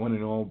you want to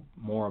know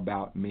more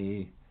about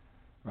me,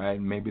 right,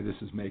 and maybe this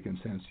is making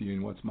sense to you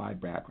and what's my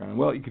background,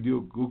 well, you could do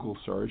a Google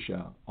search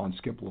on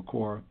Skip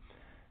LaCour,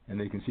 and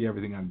they can see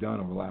everything I've done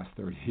over the last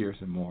 30 years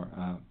and more.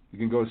 You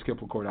can go to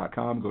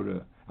skiplacour.com, go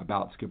to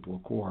About Skip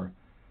LaCour.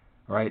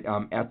 All right,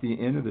 at the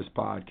end of this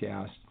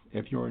podcast,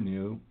 if you're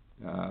new,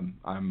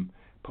 I'm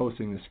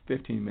posting this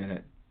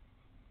 15-minute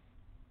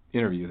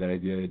interview that I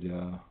did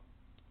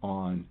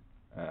on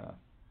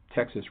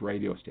Texas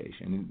radio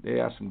station. And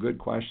they asked some good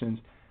questions,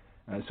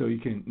 so you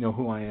can know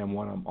who I am,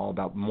 what I'm all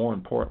about, more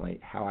importantly,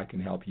 how I can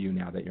help you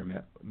now that you're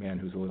a man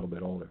who's a little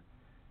bit older.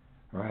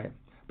 All right?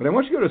 But I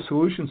want you to go to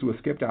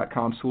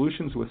solutionswithskip.com,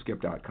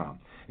 solutionswithskip.com.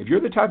 If you're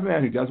the type of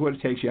man who does what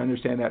it takes, you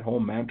understand that whole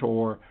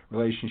mentor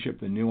relationship,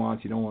 the nuance,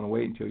 you don't want to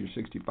wait until you're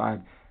 65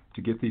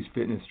 to get these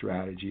fitness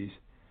strategies.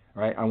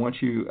 All right, I want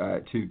you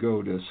to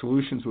go to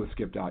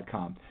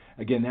solutionswithskip.com.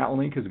 Again, that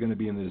link is going to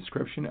be in the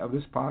description of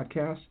this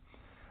podcast.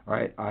 All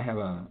right, I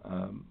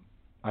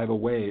have a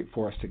way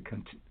for us to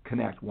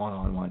connect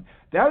one-on-one.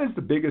 That is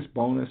the biggest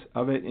bonus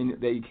of it,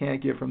 and that you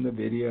can't get from the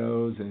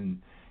videos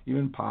and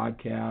even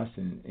podcasts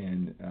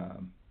and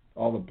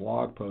all the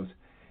blog posts.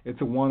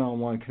 It's a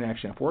one-on-one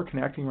connection. If we're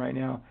connecting right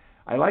now,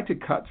 I like to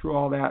cut through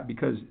all that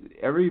because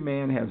every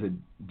man has a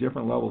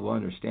different level of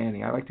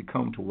understanding. I like to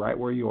come to right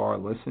where you are,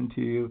 listen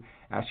to you,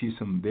 ask you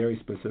some very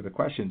specific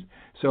questions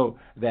so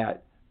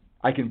that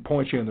I can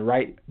point you in the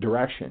right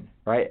direction,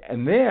 right?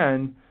 And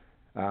then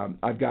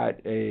I've got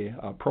a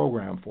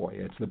program for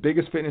you. It's the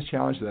biggest fitness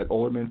challenge that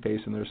older men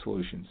face in their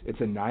solutions. It's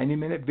a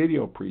 90-minute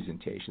video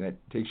presentation that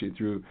takes you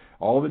through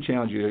all the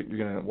challenges. You're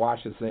going to watch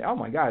this and say, oh,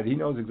 my God, he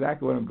knows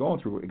exactly what I'm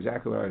going through,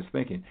 exactly what I was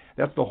thinking.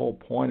 That's the whole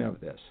point of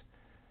this.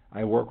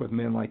 I work with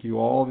men like you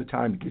all the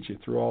time to get you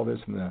through all this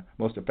in the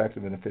most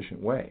effective and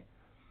efficient way.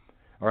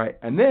 All right,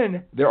 and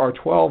then there are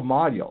 12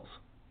 modules,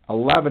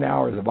 11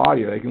 hours of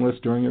audio they can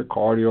listen during your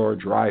cardio or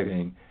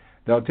driving.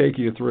 They'll take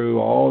you through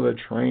all the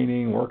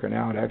training, working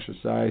out,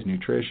 exercise,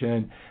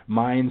 nutrition,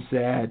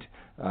 mindset,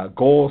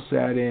 goal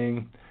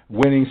setting,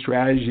 winning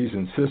strategies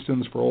and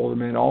systems for older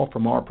men, all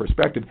from our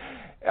perspective.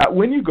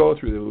 When you go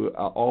through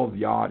all of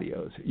the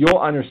audios, you'll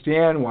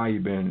understand why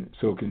you've been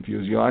so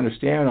confused. You'll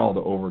understand all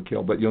the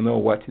overkill, but you'll know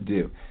what to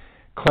do.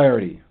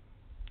 Clarity,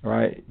 all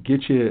right,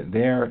 get you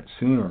there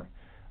sooner.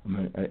 I'm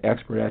an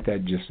expert at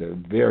that, just a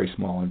very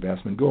small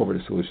investment. Go over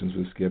to Solutions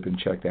with Skip and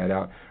check that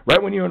out.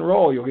 Right when you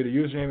enroll, you'll get a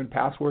username and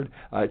password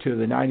to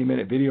the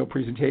 90-minute video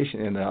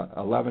presentation and the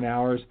 11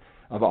 hours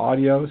of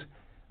audios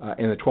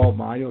and the 12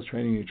 modules,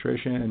 training,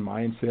 nutrition, and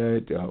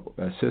mindset,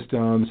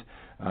 systems,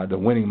 the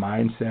winning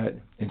mindset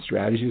and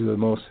strategies of the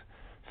most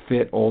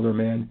fit older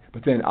men.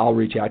 But then I'll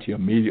reach out to you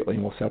immediately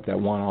and we'll set up that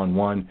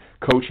one-on-one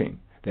coaching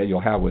that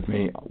you'll have with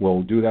me.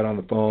 We'll do that on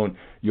the phone.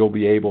 You'll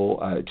be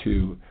able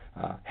to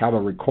have a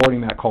recording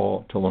that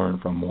call to learn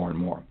from more and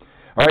more.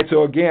 All right,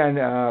 so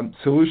again,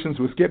 Solutions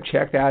with Skip,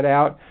 check that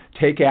out.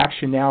 Take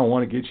action now. I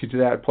want to get you to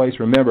that place.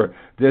 Remember,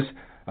 this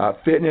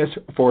fitness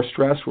for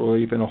stress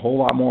relief and a whole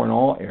lot more in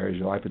all areas of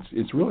your life,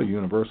 it's really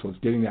universal. It's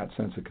getting that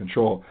sense of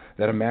control,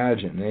 that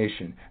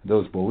imagination,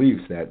 those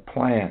beliefs, that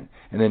plan,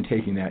 and then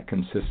taking that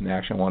consistent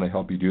action. I want to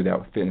help you do that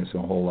with fitness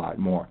and a whole lot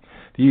more.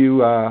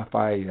 If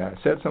I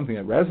said something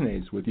that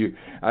resonates with you,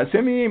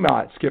 send me an email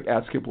at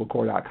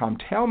skip@skiplacour.com.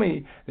 Tell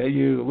me that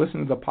you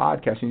listened to the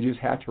podcast and you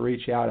just had to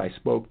reach out. I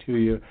spoke to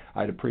you.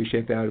 I'd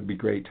appreciate that. It would be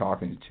great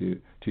talking to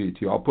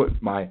you. I'll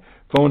put my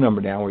phone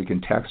number down where you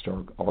can text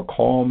or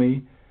call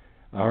me.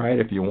 All right,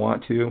 if you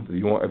want to,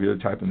 if you're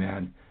the type of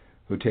man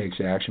who takes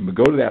action. But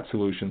go to that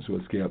Solutions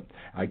with Skip.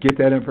 Get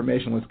that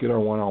information. Let's get our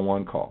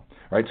one-on-one call.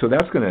 All right, so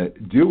that's going to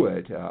do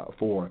it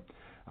for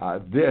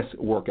this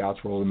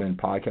Workouts for Older Men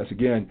podcast.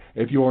 Again,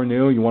 if you're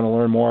new, you want to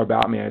learn more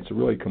about me, it's a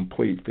really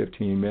complete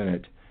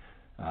 15-minute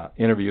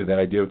interview that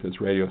I did with this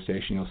radio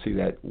station. You'll see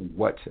that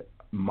what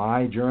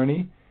my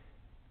journey,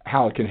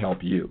 how it can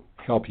help you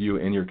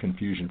in your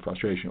confusion,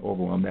 frustration,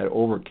 overwhelm, that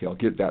overkill,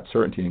 get that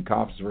certainty and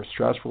confidence for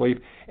stress relief,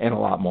 and a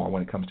lot more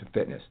when it comes to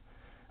fitness.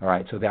 All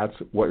right, so that's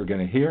what you're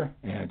going to hear,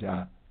 and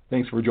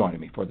thanks for joining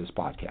me for this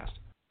podcast.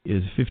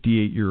 Is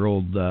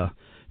 58-year-old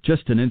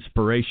just an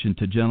inspiration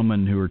to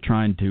gentlemen who are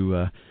trying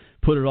to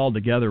put it all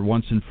together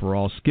once and for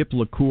all. Skip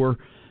LaCour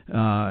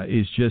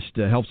is just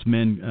helps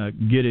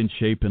men get in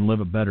shape and live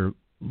a better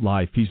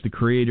life. He's the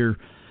creator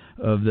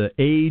of the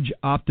Age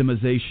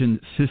Optimization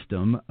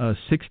System, a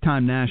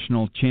 6-time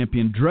national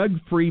champion,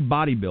 drug-free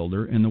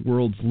bodybuilder, and the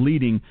world's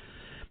leading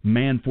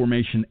man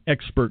formation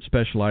expert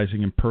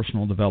specializing in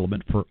personal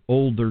development for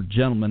older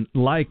gentlemen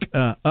like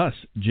us,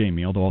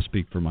 Jamie, although I'll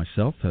speak for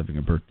myself, having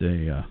a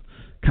birthday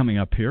coming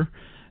up here.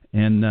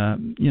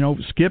 And,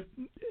 Skip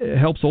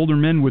helps older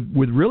men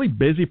with really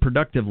busy,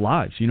 productive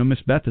lives.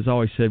 Miss Beth has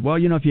always said, well,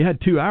 if you had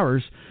 2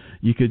 hours,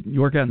 you could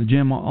work out in the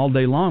gym all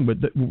day long, but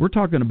we're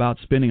talking about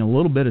spending a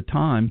little bit of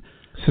time.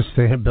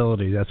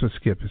 Sustainability, that's what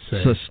Skip is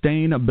saying.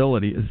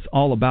 Sustainability is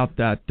all about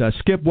that.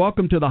 Skip,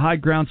 welcome to the high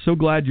ground. So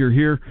glad you're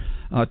here.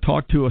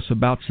 Talk to us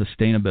about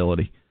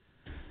sustainability.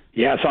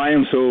 Yes, I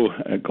am so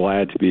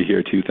glad to be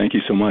here, too. Thank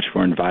you so much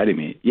for inviting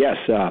me. Yes,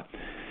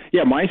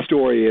 my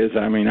story is,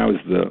 I was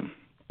the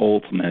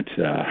ultimate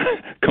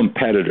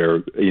competitor,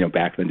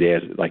 back in the day,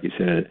 like you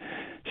said,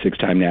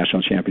 6-time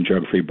national champion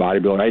drug-free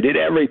bodybuilder. I did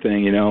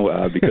everything,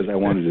 because I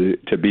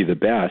wanted to be the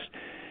best.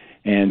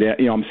 And,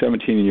 I'm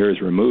 17 years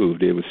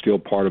removed. It was still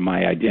part of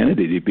my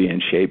identity to be in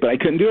shape, but I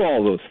couldn't do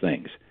all those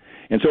things.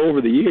 And so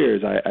over the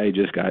years, I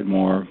just got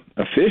more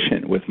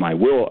efficient with my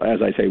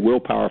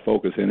willpower,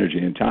 focus, energy,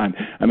 and time.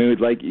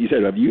 Like you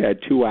said, if you had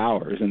 2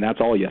 hours and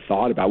that's all you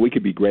thought about, we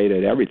could be great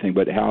at everything,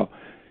 but how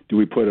do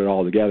we put it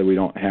all together? We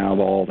don't have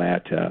all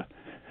that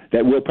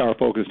willpower,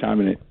 focus, time,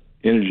 and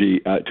energy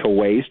to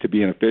waste, to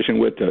be inefficient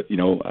with,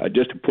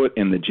 just to put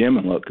in the gym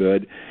and look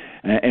good.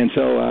 And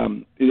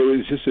so it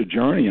was just a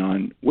journey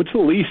on what's the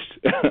least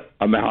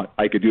amount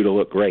I could do to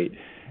look great.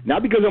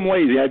 Not because I'm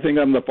lazy. I think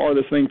I'm the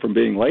farthest thing from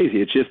being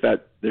lazy. It's just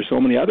that there's so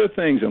many other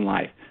things in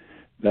life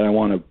that I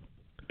want to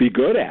be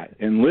good at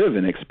and live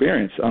and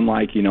experience,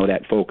 unlike,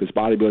 that focused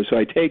bodybuilder. So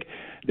I take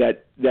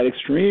that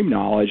extreme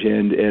knowledge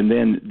and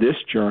then this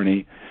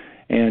journey.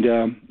 And,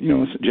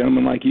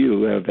 gentlemen like you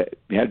who have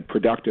had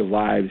productive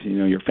lives,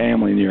 your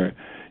family and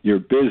your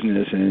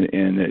business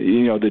and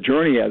the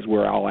journey as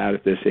we're all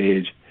at this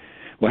age.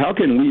 Well, how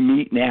can we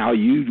meet now?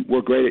 You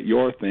were great at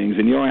your things,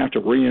 and you don't have to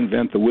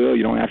reinvent the wheel.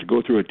 You don't have to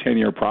go through a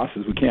 10-year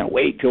process. We can't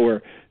wait till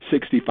we're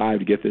 65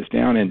 to get this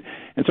down. And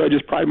so I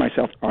just pride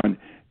myself on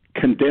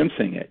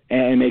condensing it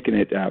and making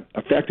it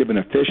effective and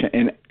efficient.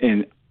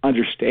 And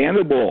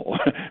understandable,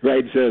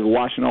 right? Instead of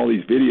watching all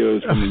these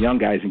videos from the young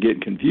guys and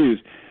getting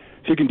confused.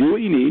 So you can do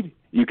what you need,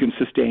 you can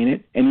sustain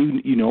it,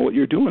 and you know what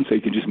you're doing, so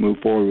you can just move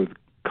forward with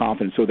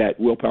confidence. So that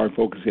willpower,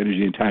 focus,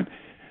 energy, and time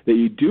that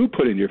you do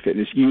put in your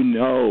fitness, you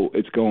know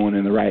it's going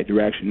in the right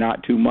direction.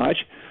 Not too much,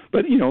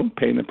 but,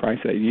 paying the price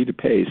that you need to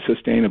pay.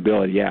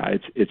 Sustainability,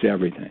 it's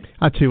everything.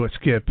 I'll tell you what,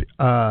 Skip,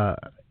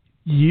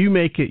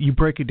 you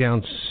break it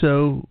down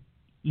so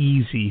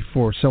easy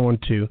for someone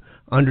to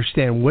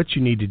understand what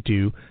you need to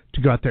do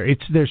to go out there.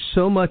 There's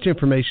so much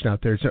information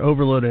out there. It's an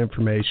overload of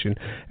information.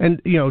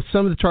 And,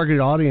 some of the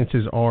targeted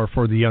audiences are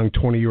for the young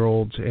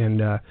 20-year-olds and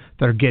that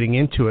are getting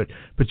into it.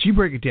 But you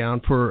break it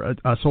down for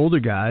us older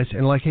guys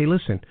and like, hey,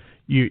 listen,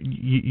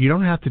 you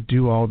don't have to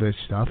do all this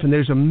stuff. And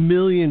there's a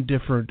million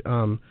different,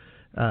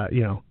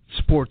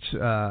 sports,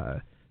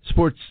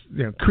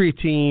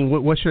 creatine,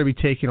 what should I be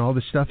taking, all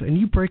this stuff. And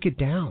you break it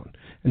down.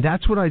 And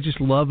that's what I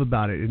just love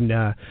about it. And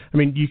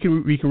you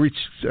can reach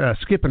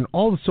Skip on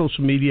all the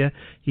social media.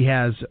 He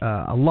has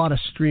a lot of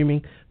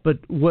streaming. But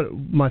what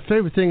my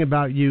favorite thing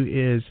about you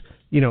is,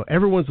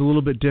 everyone's a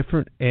little bit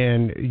different,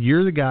 and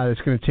you're the guy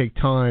that's going to take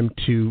time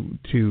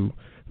to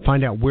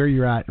find out where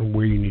you're at and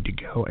where you need to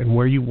go and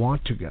where you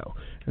want to go.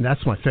 And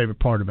that's my favorite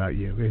part about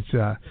you.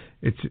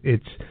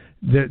 It's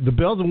the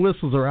bells and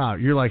whistles are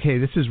out. You're like, hey,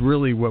 this is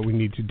really what we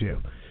need to do.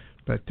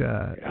 But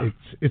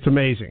it's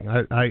amazing.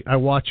 I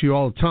watch you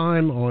all the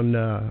time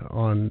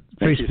on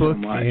Facebook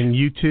and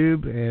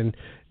YouTube, and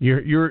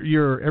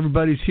you're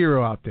everybody's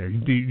hero out there.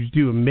 You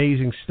do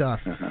amazing stuff.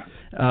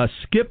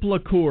 Skip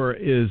LaCour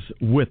is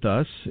with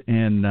us,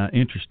 and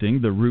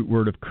interesting. The root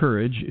word of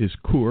courage is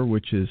cour,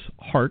 which is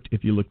heart.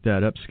 If you look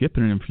that up, Skip,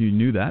 and if you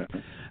knew that,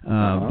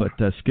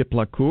 but Skip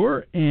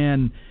LaCour.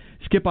 And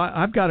Skip,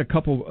 I've got a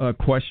couple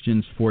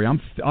questions for you.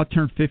 I'll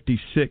turn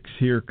 56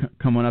 here,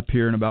 coming up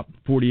here in about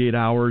 48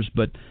 hours.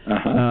 But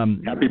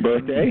happy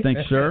birthday!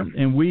 Thanks, sir.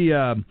 And we,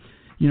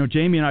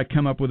 Jamie and I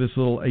come up with this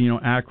little,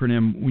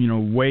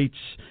 acronym. Weights,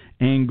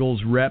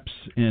 angles, reps,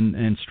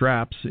 and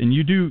straps. And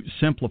you do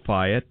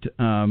simplify it,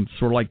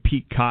 sort of like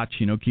Pete Koch,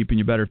 keeping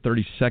you better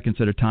 30 seconds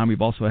at a time.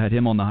 We've also had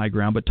him on the high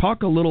ground. But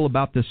talk a little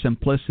about the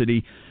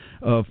simplicity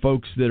of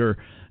folks that are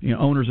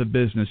owners of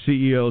business,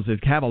 CEOs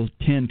that have a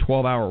 10,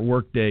 12-hour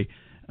workday.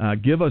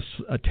 Give us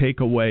a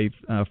takeaway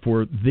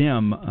for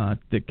them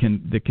that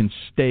can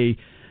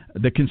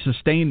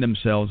sustain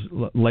themselves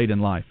late in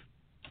life.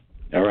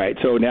 All right.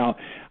 So now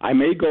I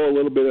may go a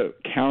little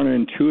bit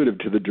counterintuitive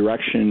to the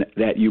direction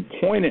that you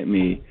point at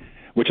me,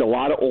 which a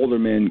lot of older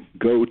men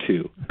go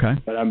to. Okay.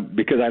 But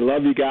because I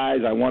love you guys,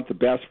 I want the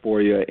best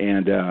for you,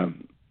 and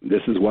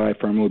this is what I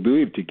firmly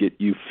believe, to get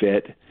you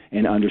fit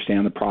and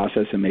understand the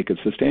process and make it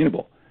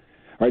sustainable.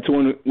 All right, so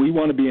when we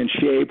want to be in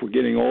shape, we're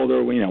getting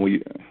older. We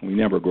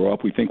never grow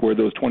up. We think we're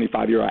those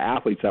 25-year-old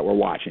athletes that we're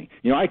watching.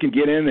 I can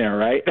get in there,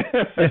 right?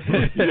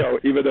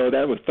 Even though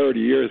that was 30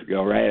 years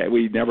ago, right?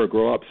 We never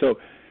grow up. So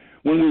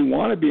when we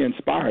want to be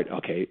inspired,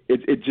 okay,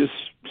 it just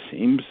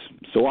seems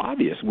so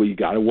obvious. We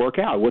got to work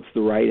out. What's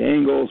the right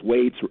angles,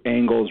 weights,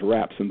 angles,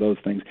 reps, and those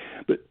things.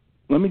 But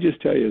let me just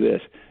tell you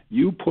this.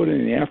 You put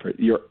in the effort.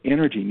 Your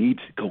energy needs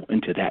to go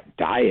into that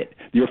diet.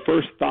 Your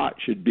first thought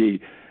should be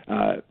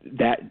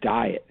that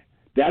diet.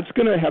 That's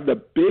going to have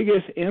the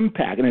biggest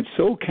impact, and it's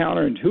so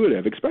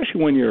counterintuitive,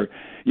 especially when you're,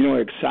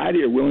 excited,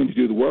 you're willing to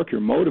do the work,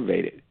 you're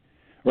motivated,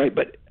 right?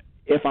 But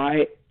if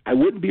I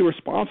wouldn't be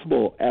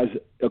responsible as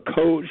a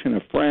coach and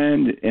a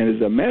friend and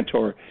as a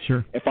mentor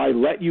if I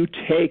let you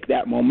take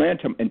that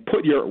momentum and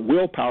put your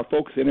willpower,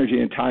 focus,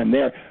 energy, and time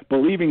there,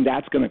 believing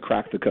that's going to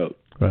crack the code.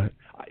 Right.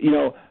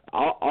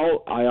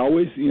 I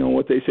always,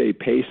 what they say,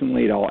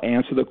 patiently, I'll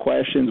answer the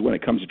questions when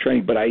it comes to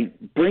training, but I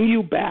bring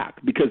you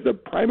back because the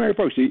primary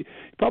focus, you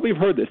probably have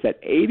heard this,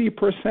 that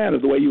 80%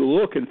 of the way you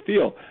look and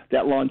feel,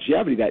 that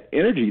longevity, that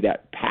energy,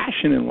 that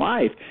passion in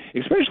life,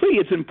 especially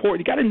it's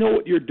important. You got to know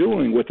what you're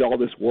doing with all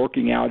this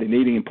working out and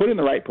eating and put in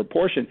the right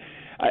proportion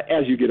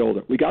as you get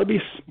older. We got to be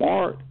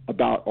smart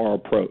about our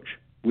approach.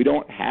 We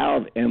don't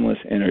have endless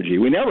energy.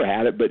 We never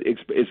had it, but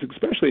it's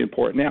especially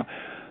important now.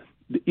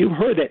 You've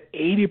heard that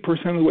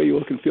 80% of the way you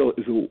look and feel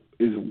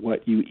is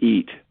what you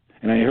eat.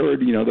 And I heard,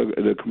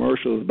 the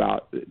commercials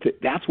about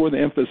that's where the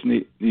emphasis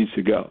needs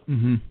to go.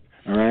 Mm-hmm.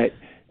 All right?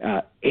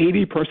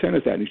 80%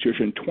 is that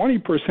nutrition. 20%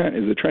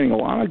 is the training. A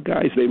lot of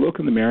guys, they look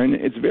in the mirror, and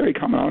it's very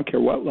common. I don't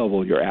care what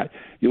level you're at.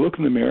 You look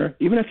in the mirror,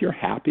 even if you're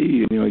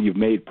happy, you've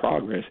made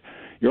progress,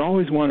 you're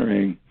always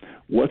wondering,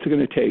 what's it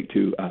going to take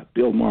to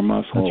build more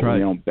muscle, That's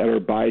right. Better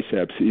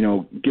biceps,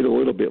 get a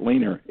little bit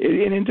leaner?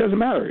 And it doesn't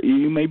matter.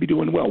 You may be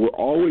doing well. We're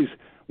always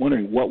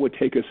wondering what would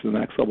take us to the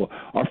next level.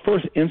 Our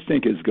first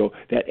instinct is to go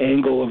that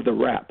angle of the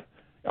rep.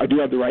 I do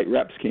have the right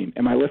rep scheme.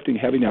 Am I lifting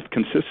heavy enough,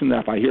 consistent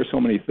enough? I hear so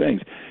many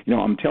things.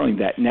 I'm telling you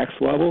that next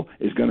level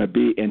is going to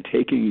be in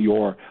taking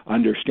your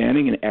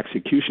understanding and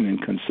execution and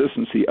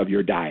consistency of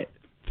your diet.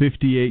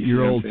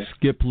 58-year-old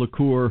Skip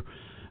LaCour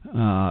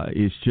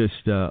is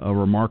just a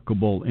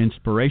remarkable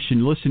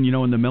inspiration. Listen,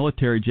 in the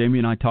military, Jamie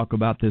and I talk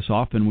about this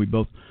often. We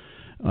both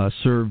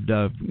served,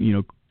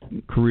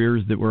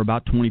 careers that were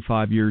about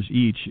 25 years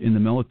each in the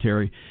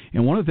military.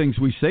 And one of the things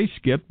we say,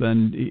 Skip,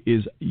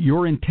 is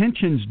your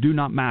intentions do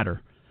not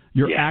matter.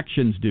 Your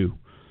actions do.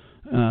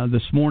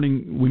 This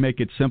morning, we make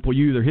it simple.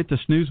 You either hit the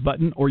snooze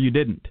button or you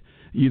didn't.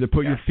 You either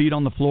put your feet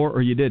on the floor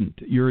or you didn't.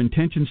 Your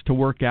intentions to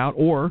work out,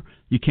 or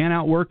you can't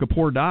outwork a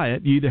poor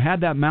diet. You either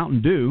had that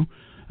Mountain Dew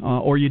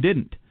or you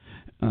didn't.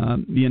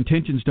 The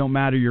intentions don't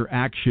matter. Your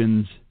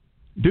actions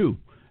do.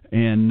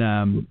 And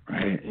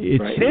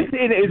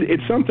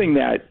it's something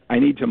that I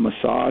need to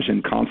massage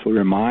and constantly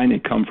remind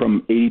and come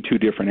from 82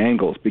 different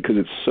angles, because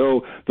it's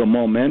so the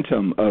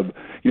momentum of,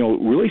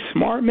 really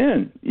smart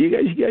men. You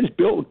guys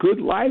built good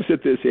lives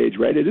at this age,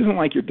 right? It isn't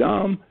like you're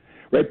dumb,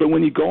 right? But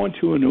when you go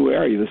into a new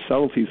area, the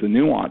subtleties, the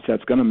nuance,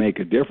 that's going to make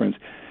a difference.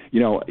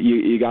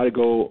 You got to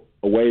go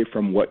away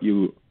from what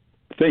you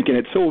think, and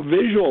it's so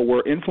visual.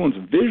 We're influenced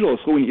visual.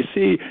 So when you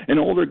see an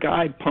older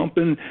guy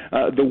pumping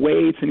the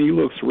weights and he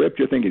looks ripped,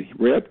 you're thinking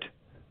ripped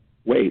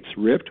weights,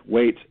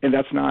 and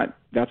that's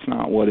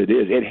not what it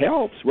is. It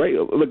helps, right?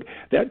 Look,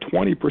 that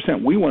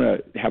 20%. We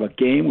want to have a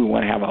game. We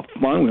want to have a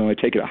fun. We want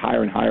to take it to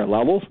higher and higher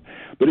levels.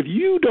 But if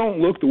you don't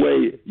look the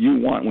way you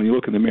want when you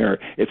look in the mirror,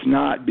 it's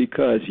not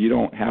because you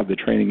don't have the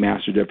training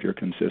mastered if you're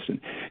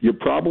consistent. You're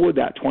probably with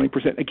that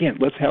 20%. Again,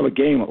 let's have a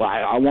game.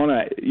 I want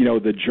to,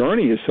 the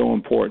journey is so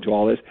important to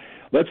all this.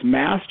 Let's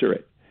master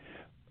it.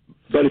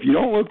 But if you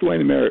don't look the way in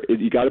the mirror,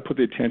 you got to put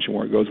the attention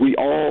where it goes. We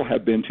all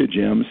have been to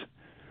gyms,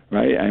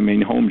 right? I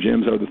mean, home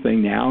gyms are the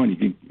thing now, and you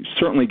can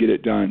certainly get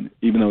it done,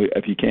 even though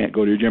if you can't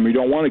go to your gym, or you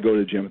don't want to go to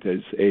the gym at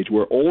this age.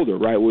 We're older,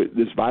 right? With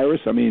this virus,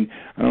 I mean,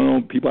 I don't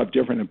know, people have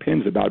different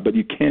opinions about it, but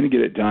you can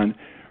get it done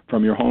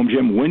from your home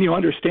gym when you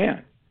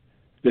understand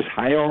this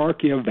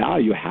hierarchy of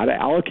value, how to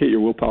allocate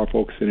your willpower,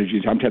 focus,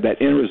 energy, time to have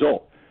that end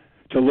result,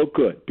 to look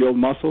good, build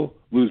muscle,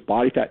 lose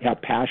body fat,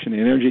 have passion,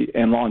 energy,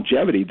 and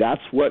longevity.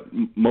 That's what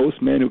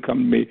most men who come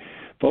to me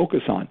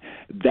focus on.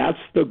 That's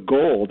the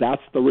goal.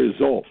 That's the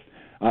result.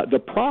 The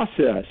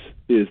process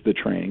is the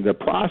training. The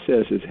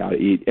process is how to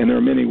eat, and there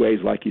are many ways,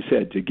 like you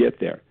said, to get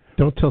there.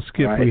 Don't tell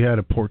Skip we had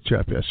a pork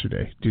chop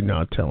yesterday. Do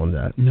not tell him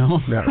that. No.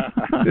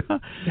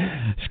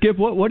 Skip,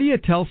 what do you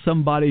tell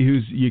somebody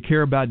you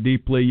care about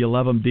deeply, you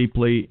love them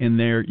deeply, and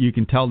you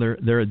can tell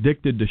they're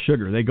addicted to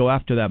sugar. They go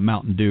after that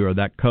Mountain Dew or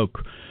that Coke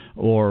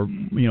or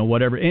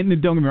whatever. And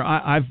don't get me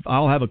wrong,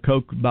 I'll have a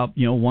Coke about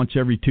once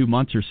every 2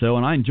 months or so,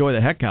 and I enjoy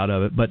the heck out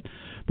of it. But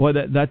boy,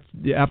 that's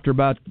after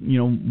about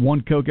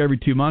one Coke every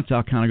 2 months,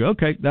 I'll kind of go,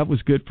 okay, that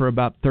was good for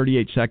about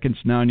 38 seconds.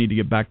 Now I need to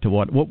get back to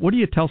what do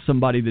you tell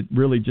somebody that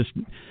really just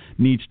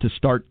needs to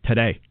start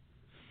today?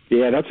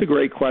 Yeah, that's a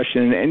great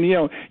question. And,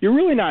 you're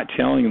really not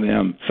telling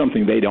them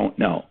something they don't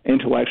know.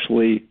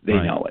 Intellectually, they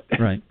know it.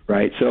 Right.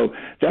 Right. So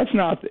that's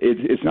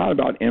it's not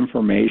about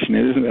information.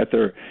 It isn't that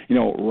they're,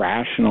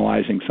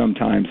 rationalizing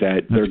sometimes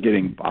that they're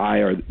getting by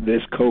or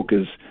this Coke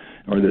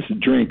or this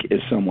drink is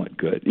somewhat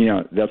good.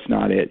 That's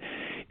not it.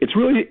 It's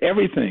really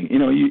everything.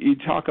 You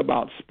talk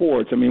about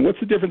sports. I mean, what's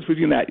the difference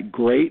between that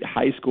great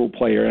high school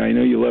player, and I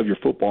know you love your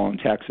football in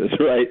Texas,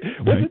 right?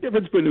 What's the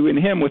difference between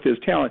him with his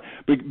talent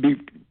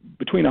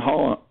between a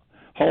Hall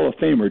of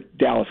Famer,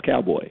 Dallas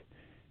Cowboy?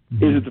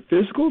 Mm-hmm. Is it the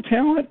physical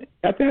talent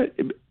at that?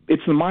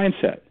 It's the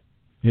mindset.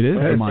 It is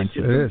the mindset.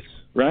 It is.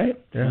 Right?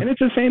 Yeah. And it's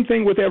the same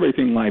thing with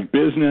everything, like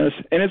business,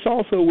 and it's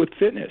also with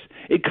fitness.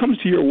 It comes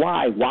to your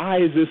why. Why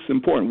is this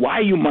important? Why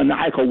are you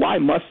maniacal? Why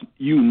must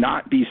you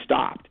not be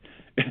stopped?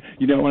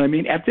 You know what I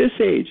mean? At this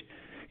age,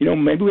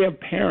 maybe we have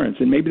parents,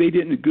 and maybe they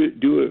didn't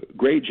do a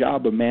great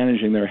job of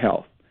managing their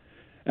health.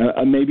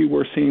 Maybe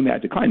we're seeing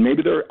that decline.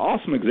 Maybe there are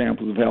awesome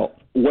examples of health.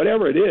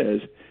 Whatever it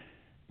is,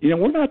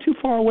 we're not too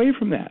far away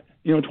from that.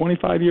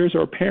 25 years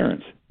are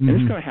parents, and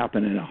it's going to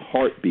happen in a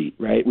heartbeat,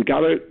 right? We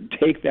got to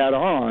take that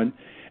on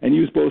and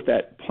use both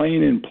that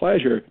pain and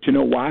pleasure to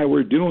know why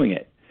we're doing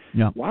it.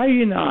 Yeah. Why are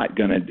you not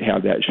going to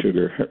have that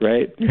sugar,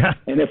 right? Yeah.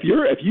 And if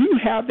you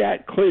have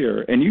that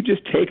clear and you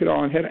just take it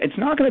on head, it's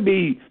not going to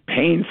be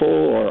painful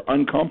or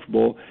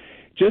uncomfortable,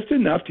 just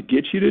enough to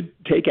get you to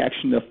take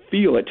action, to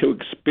feel it, to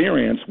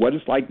experience what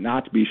it's like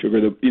not to be sugar,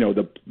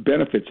 the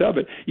benefits of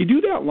it. You do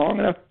that long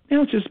enough,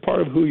 it's just part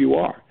of who you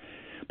are.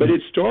 But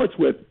it starts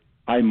with,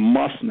 I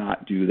must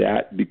not do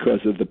that because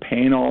of the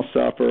pain I'll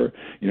suffer,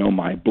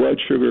 my blood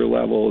sugar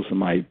levels,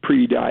 my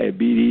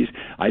pre-diabetes.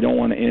 I don't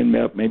want to end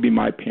up, maybe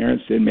my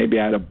parents did, maybe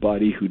I had a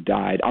buddy who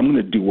died. I'm going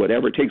to do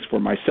whatever it takes for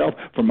myself,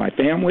 for my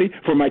family,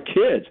 for my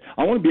kids.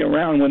 I want to be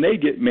around when they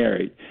get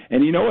married.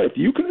 And if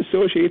you can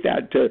associate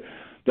that to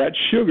that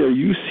sugar,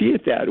 you see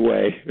it that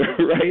way,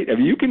 right? If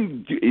you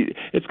can,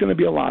 it's going to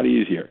be a lot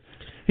easier.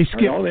 Hey,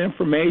 Skip, all the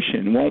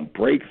information won't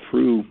break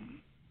through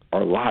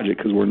our logic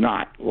because we're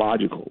not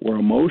logical. We're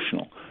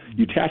emotional.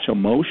 You attach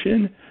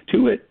emotion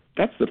to it,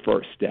 that's the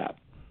first step.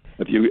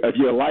 If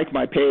you like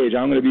my page,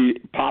 I'm going to be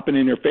popping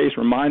in your face,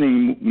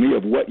 reminding me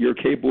of what you're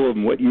capable of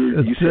and what you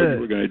said you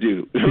were going to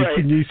do. Right?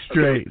 Keeping you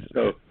straight.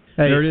 So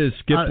Hey, there it is.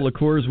 Skip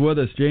LaCour's with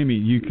us. Jamie,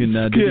 you can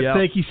Skip,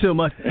 thank you so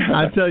much.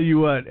 I tell you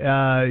what,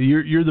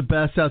 you're the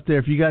best out there.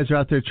 If you guys are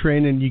out there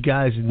training, you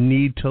guys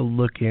need to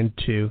look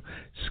into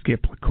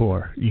Skip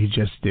LaCour. You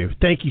just do.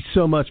 Thank you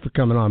so much for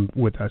coming on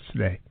with us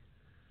today.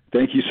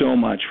 Thank you so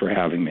much for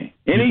having me.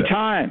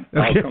 Anytime,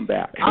 I'll come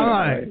back. All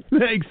right.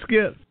 Thanks,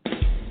 Skip.